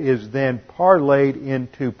that is then parlayed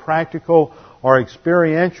into practical or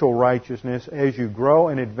experiential righteousness as you grow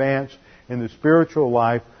and advance in the spiritual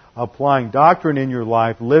life, applying doctrine in your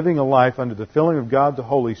life, living a life under the filling of God the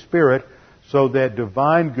Holy Spirit, so that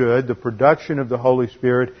divine good, the production of the Holy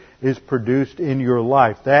Spirit, is produced in your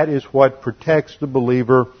life. That is what protects the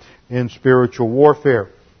believer in spiritual warfare.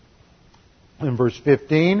 In verse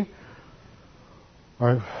 15,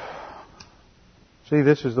 see,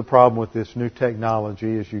 this is the problem with this new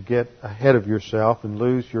technology, is you get ahead of yourself and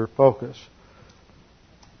lose your focus.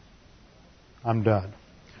 I'm done.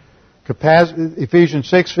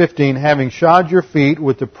 Ephesians 6:15, having shod your feet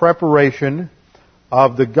with the preparation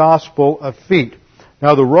of the gospel of feet.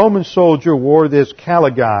 Now the Roman soldier wore this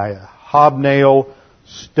caligae, a hobnail,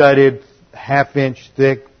 studded, half-inch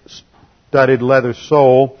thick, studded leather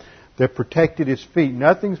sole that protected his feet.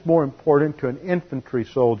 Nothing's more important to an infantry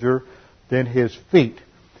soldier than his feet.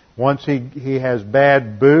 Once he has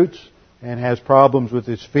bad boots and has problems with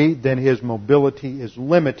his feet, then his mobility is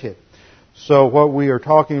limited. So what we are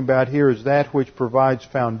talking about here is that which provides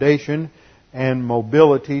foundation and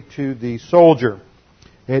mobility to the soldier.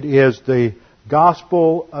 It is the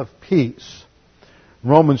gospel of peace. In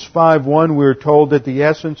Romans 5:1, we are told that the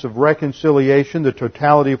essence of reconciliation, the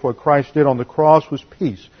totality of what Christ did on the cross, was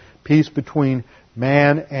peace. Peace between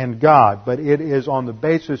man and God. But it is on the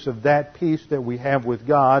basis of that peace that we have with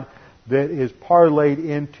God that is parlayed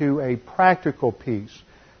into a practical peace.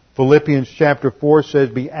 Philippians chapter 4 says,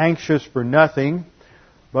 be anxious for nothing,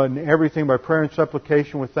 but in everything by prayer and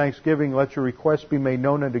supplication with thanksgiving, let your requests be made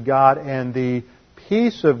known unto God, and the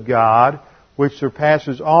peace of God, which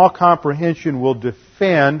surpasses all comprehension, will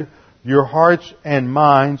defend your hearts and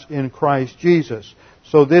minds in Christ Jesus.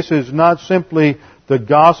 So this is not simply the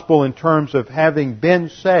gospel in terms of having been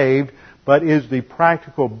saved, but is the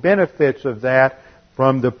practical benefits of that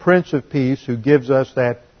from the Prince of Peace, who gives us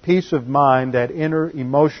that peace of mind, that inner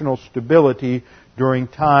emotional stability during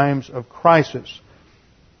times of crisis.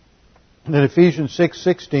 And then Ephesians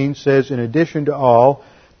 6:16 says, in addition to all,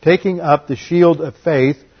 taking up the shield of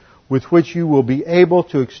faith, with which you will be able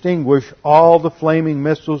to extinguish all the flaming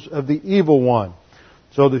missiles of the evil one.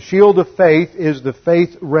 So the shield of faith is the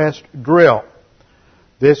faith rest drill.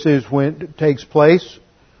 This is when it takes place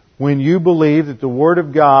when you believe that the Word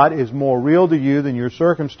of God is more real to you than your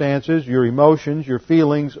circumstances, your emotions, your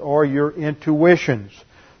feelings, or your intuitions.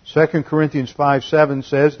 2 Corinthians 5:7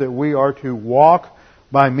 says that we are to walk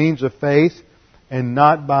by means of faith and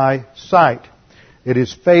not by sight. It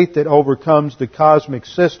is faith that overcomes the cosmic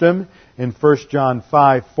system in 1 John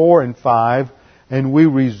 5:4 and 5. And we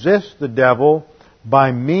resist the devil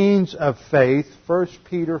by means of faith, 1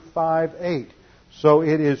 Peter 5:8. So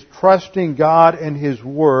it is trusting God and His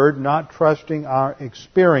Word, not trusting our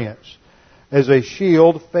experience. As a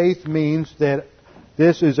shield, faith means that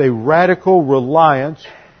this is a radical reliance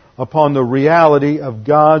upon the reality of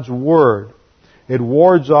God's Word. It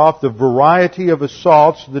wards off the variety of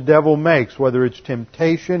assaults the devil makes, whether it's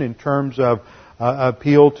temptation in terms of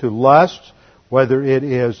appeal to lust, whether it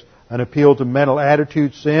is an appeal to mental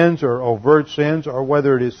attitude sins or overt sins, or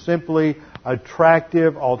whether it is simply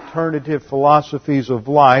attractive alternative philosophies of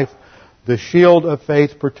life. The shield of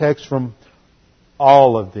faith protects from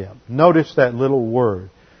all of them. Notice that little word.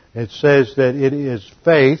 It says that it is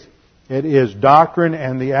faith, it is doctrine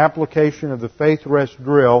and the application of the faith rest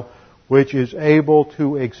drill which is able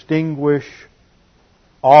to extinguish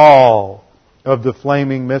all of the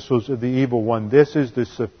flaming missiles of the evil one. This is the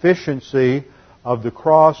sufficiency of the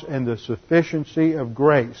cross and the sufficiency of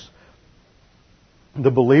grace.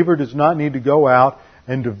 The believer does not need to go out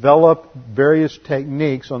and develop various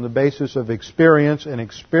techniques on the basis of experience and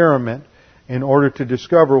experiment in order to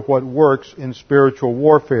discover what works in spiritual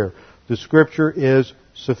warfare. The Scripture is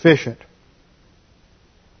sufficient.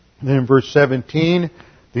 Then in verse 17,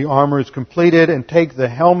 the armor is completed, and take the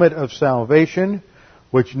helmet of salvation,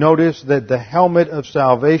 which notice that the helmet of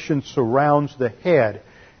salvation surrounds the head.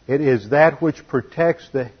 It is that which protects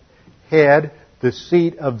the head, the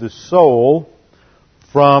seat of the soul,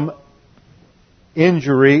 from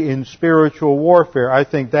injury in spiritual warfare. I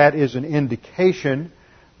think that is an indication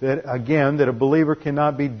that, again, that a believer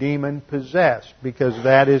cannot be demon-possessed, because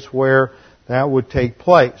that is where that would take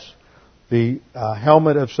place. The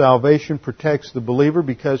helmet of salvation protects the believer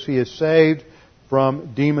because he is saved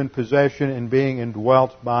from demon possession and being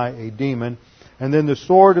indwelt by a demon. And then the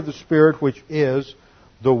sword of the Spirit, which is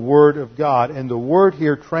the Word of God. And the word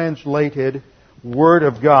here translated Word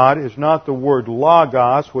of God is not the word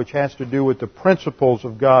logos, which has to do with the principles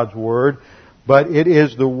of God's Word, but it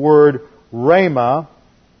is the word rhema,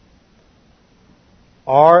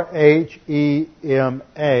 R-H-E-M-A,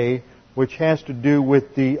 which has to do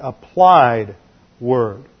with the applied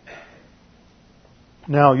Word.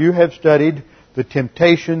 Now, you have studied the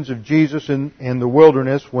temptations of Jesus in the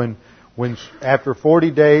wilderness when after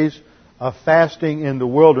 40 days of fasting in the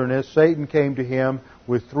wilderness, Satan came to him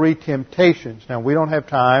with 3 temptations. Now, we don't have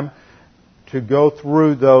time to go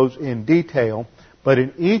through those in detail, but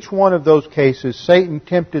in each one of those cases, Satan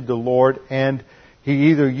tempted the Lord, and he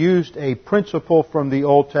either used a principle from the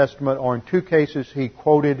Old Testament, or in 2 cases, he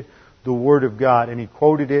quoted the Word of God, and he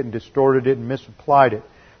quoted it and distorted it and misapplied it.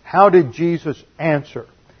 How did Jesus answer?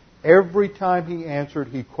 Every time he answered,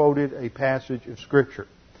 he quoted a passage of Scripture.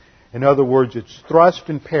 In other words, it's thrust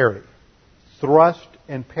and parry. Thrust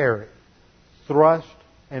and parry. Thrust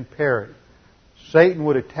and parry. Satan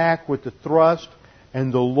would attack with the thrust,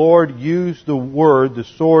 and the Lord used the Word, the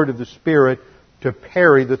sword of the Spirit, to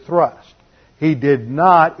parry the thrust. He did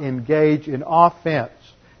not engage in offense.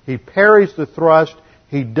 He parries the thrust.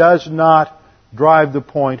 He does not drive the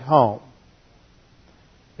point home.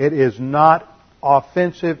 It is not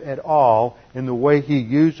offensive at all in the way he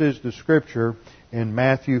uses the Scripture in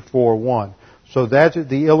Matthew 4:1. So that's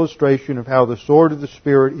the illustration of how the sword of the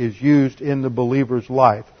Spirit is used in the believer's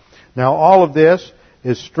life. Now, all of this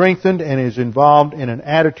is strengthened and is involved in an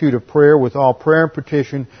attitude of prayer. With all prayer and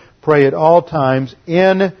petition, pray at all times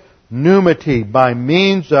in pneumati, by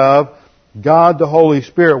means of God the Holy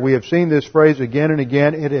Spirit. We have seen this phrase again and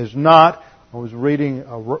again. It is not, I was reading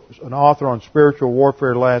an author on spiritual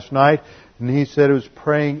warfare last night, and he said it was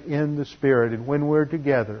praying in the Spirit. And when we're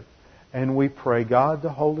together and we pray, God the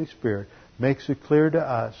Holy Spirit makes it clear to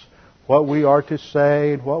us what we are to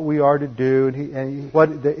say and what we are to do.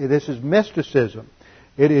 This is mysticism.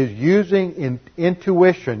 It is using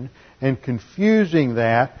intuition and confusing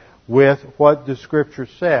that with what the Scripture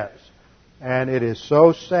says. And it is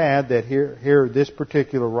so sad that here this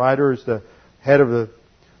particular writer is the head of the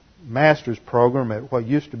master's program at what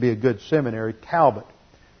used to be a good seminary, Talbot.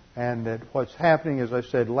 And that what's happening, as I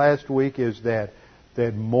said last week, is that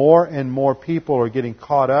more and more people are getting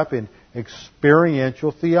caught up in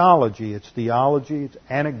experiential theology. It's theology, it's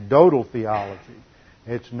anecdotal theology.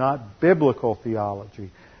 It's not biblical theology.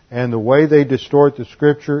 And the way they distort the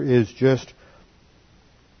Scripture is just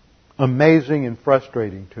amazing and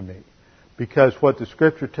frustrating to me. Because what the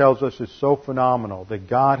Scripture tells us is so phenomenal, that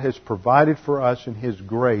God has provided for us in His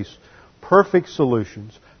grace perfect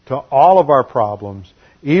solutions to all of our problems,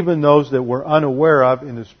 even those that we're unaware of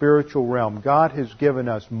in the spiritual realm. God has given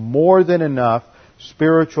us more than enough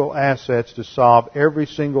spiritual assets to solve every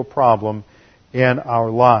single problem in our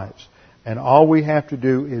lives. And all we have to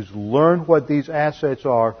do is learn what these assets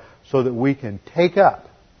are so that we can take up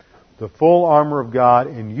the full armor of God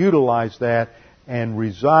and utilize that and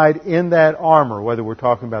reside in that armor, whether we're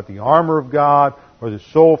talking about the armor of God or the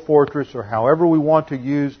soul fortress or however we want to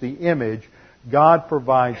use the image. God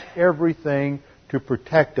provides everything to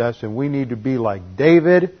protect us, and we need to be like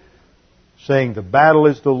David, saying the battle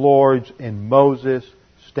is the Lord's, and Moses,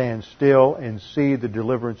 stand still and see the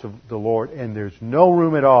deliverance of the Lord. And there's no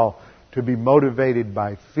room at all to be motivated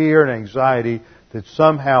by fear and anxiety that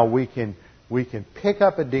somehow we can pick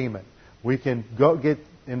up a demon. We can go get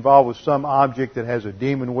involved with some object that has a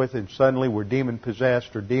demon with it, and suddenly we're demon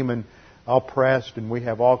possessed or demon oppressed, and we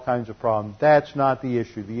have all kinds of problems. That's not the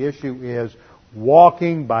issue. The issue is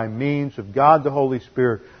walking by means of God the Holy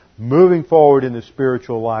Spirit, moving forward in the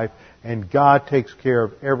spiritual life, and God takes care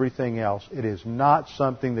of everything else. It is not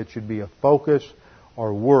something that should be a focus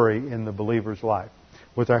or worry in the believer's life.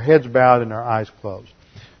 With our heads bowed and our eyes closed.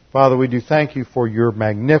 Father, we do thank you for your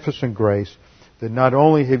magnificent grace, that not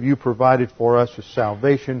only have you provided for us a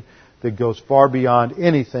salvation that goes far beyond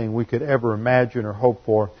anything we could ever imagine or hope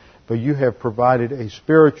for, but you have provided a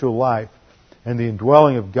spiritual life and the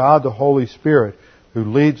indwelling of God the Holy Spirit, who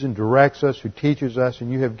leads and directs us, who teaches us,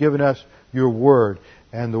 and you have given us your Word.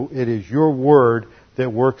 And it is your Word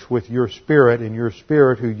that works with your Spirit, and your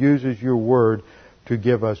Spirit who uses your Word to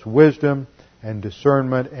give us wisdom and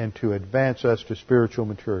discernment and to advance us to spiritual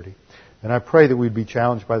maturity. And I pray that we'd be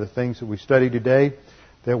challenged by the things that we study today,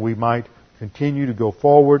 that we might continue to go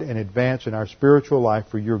forward and advance in our spiritual life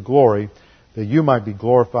for your glory, that you might be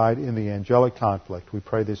glorified in the angelic conflict. We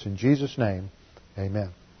pray this in Jesus' name.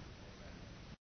 Amen.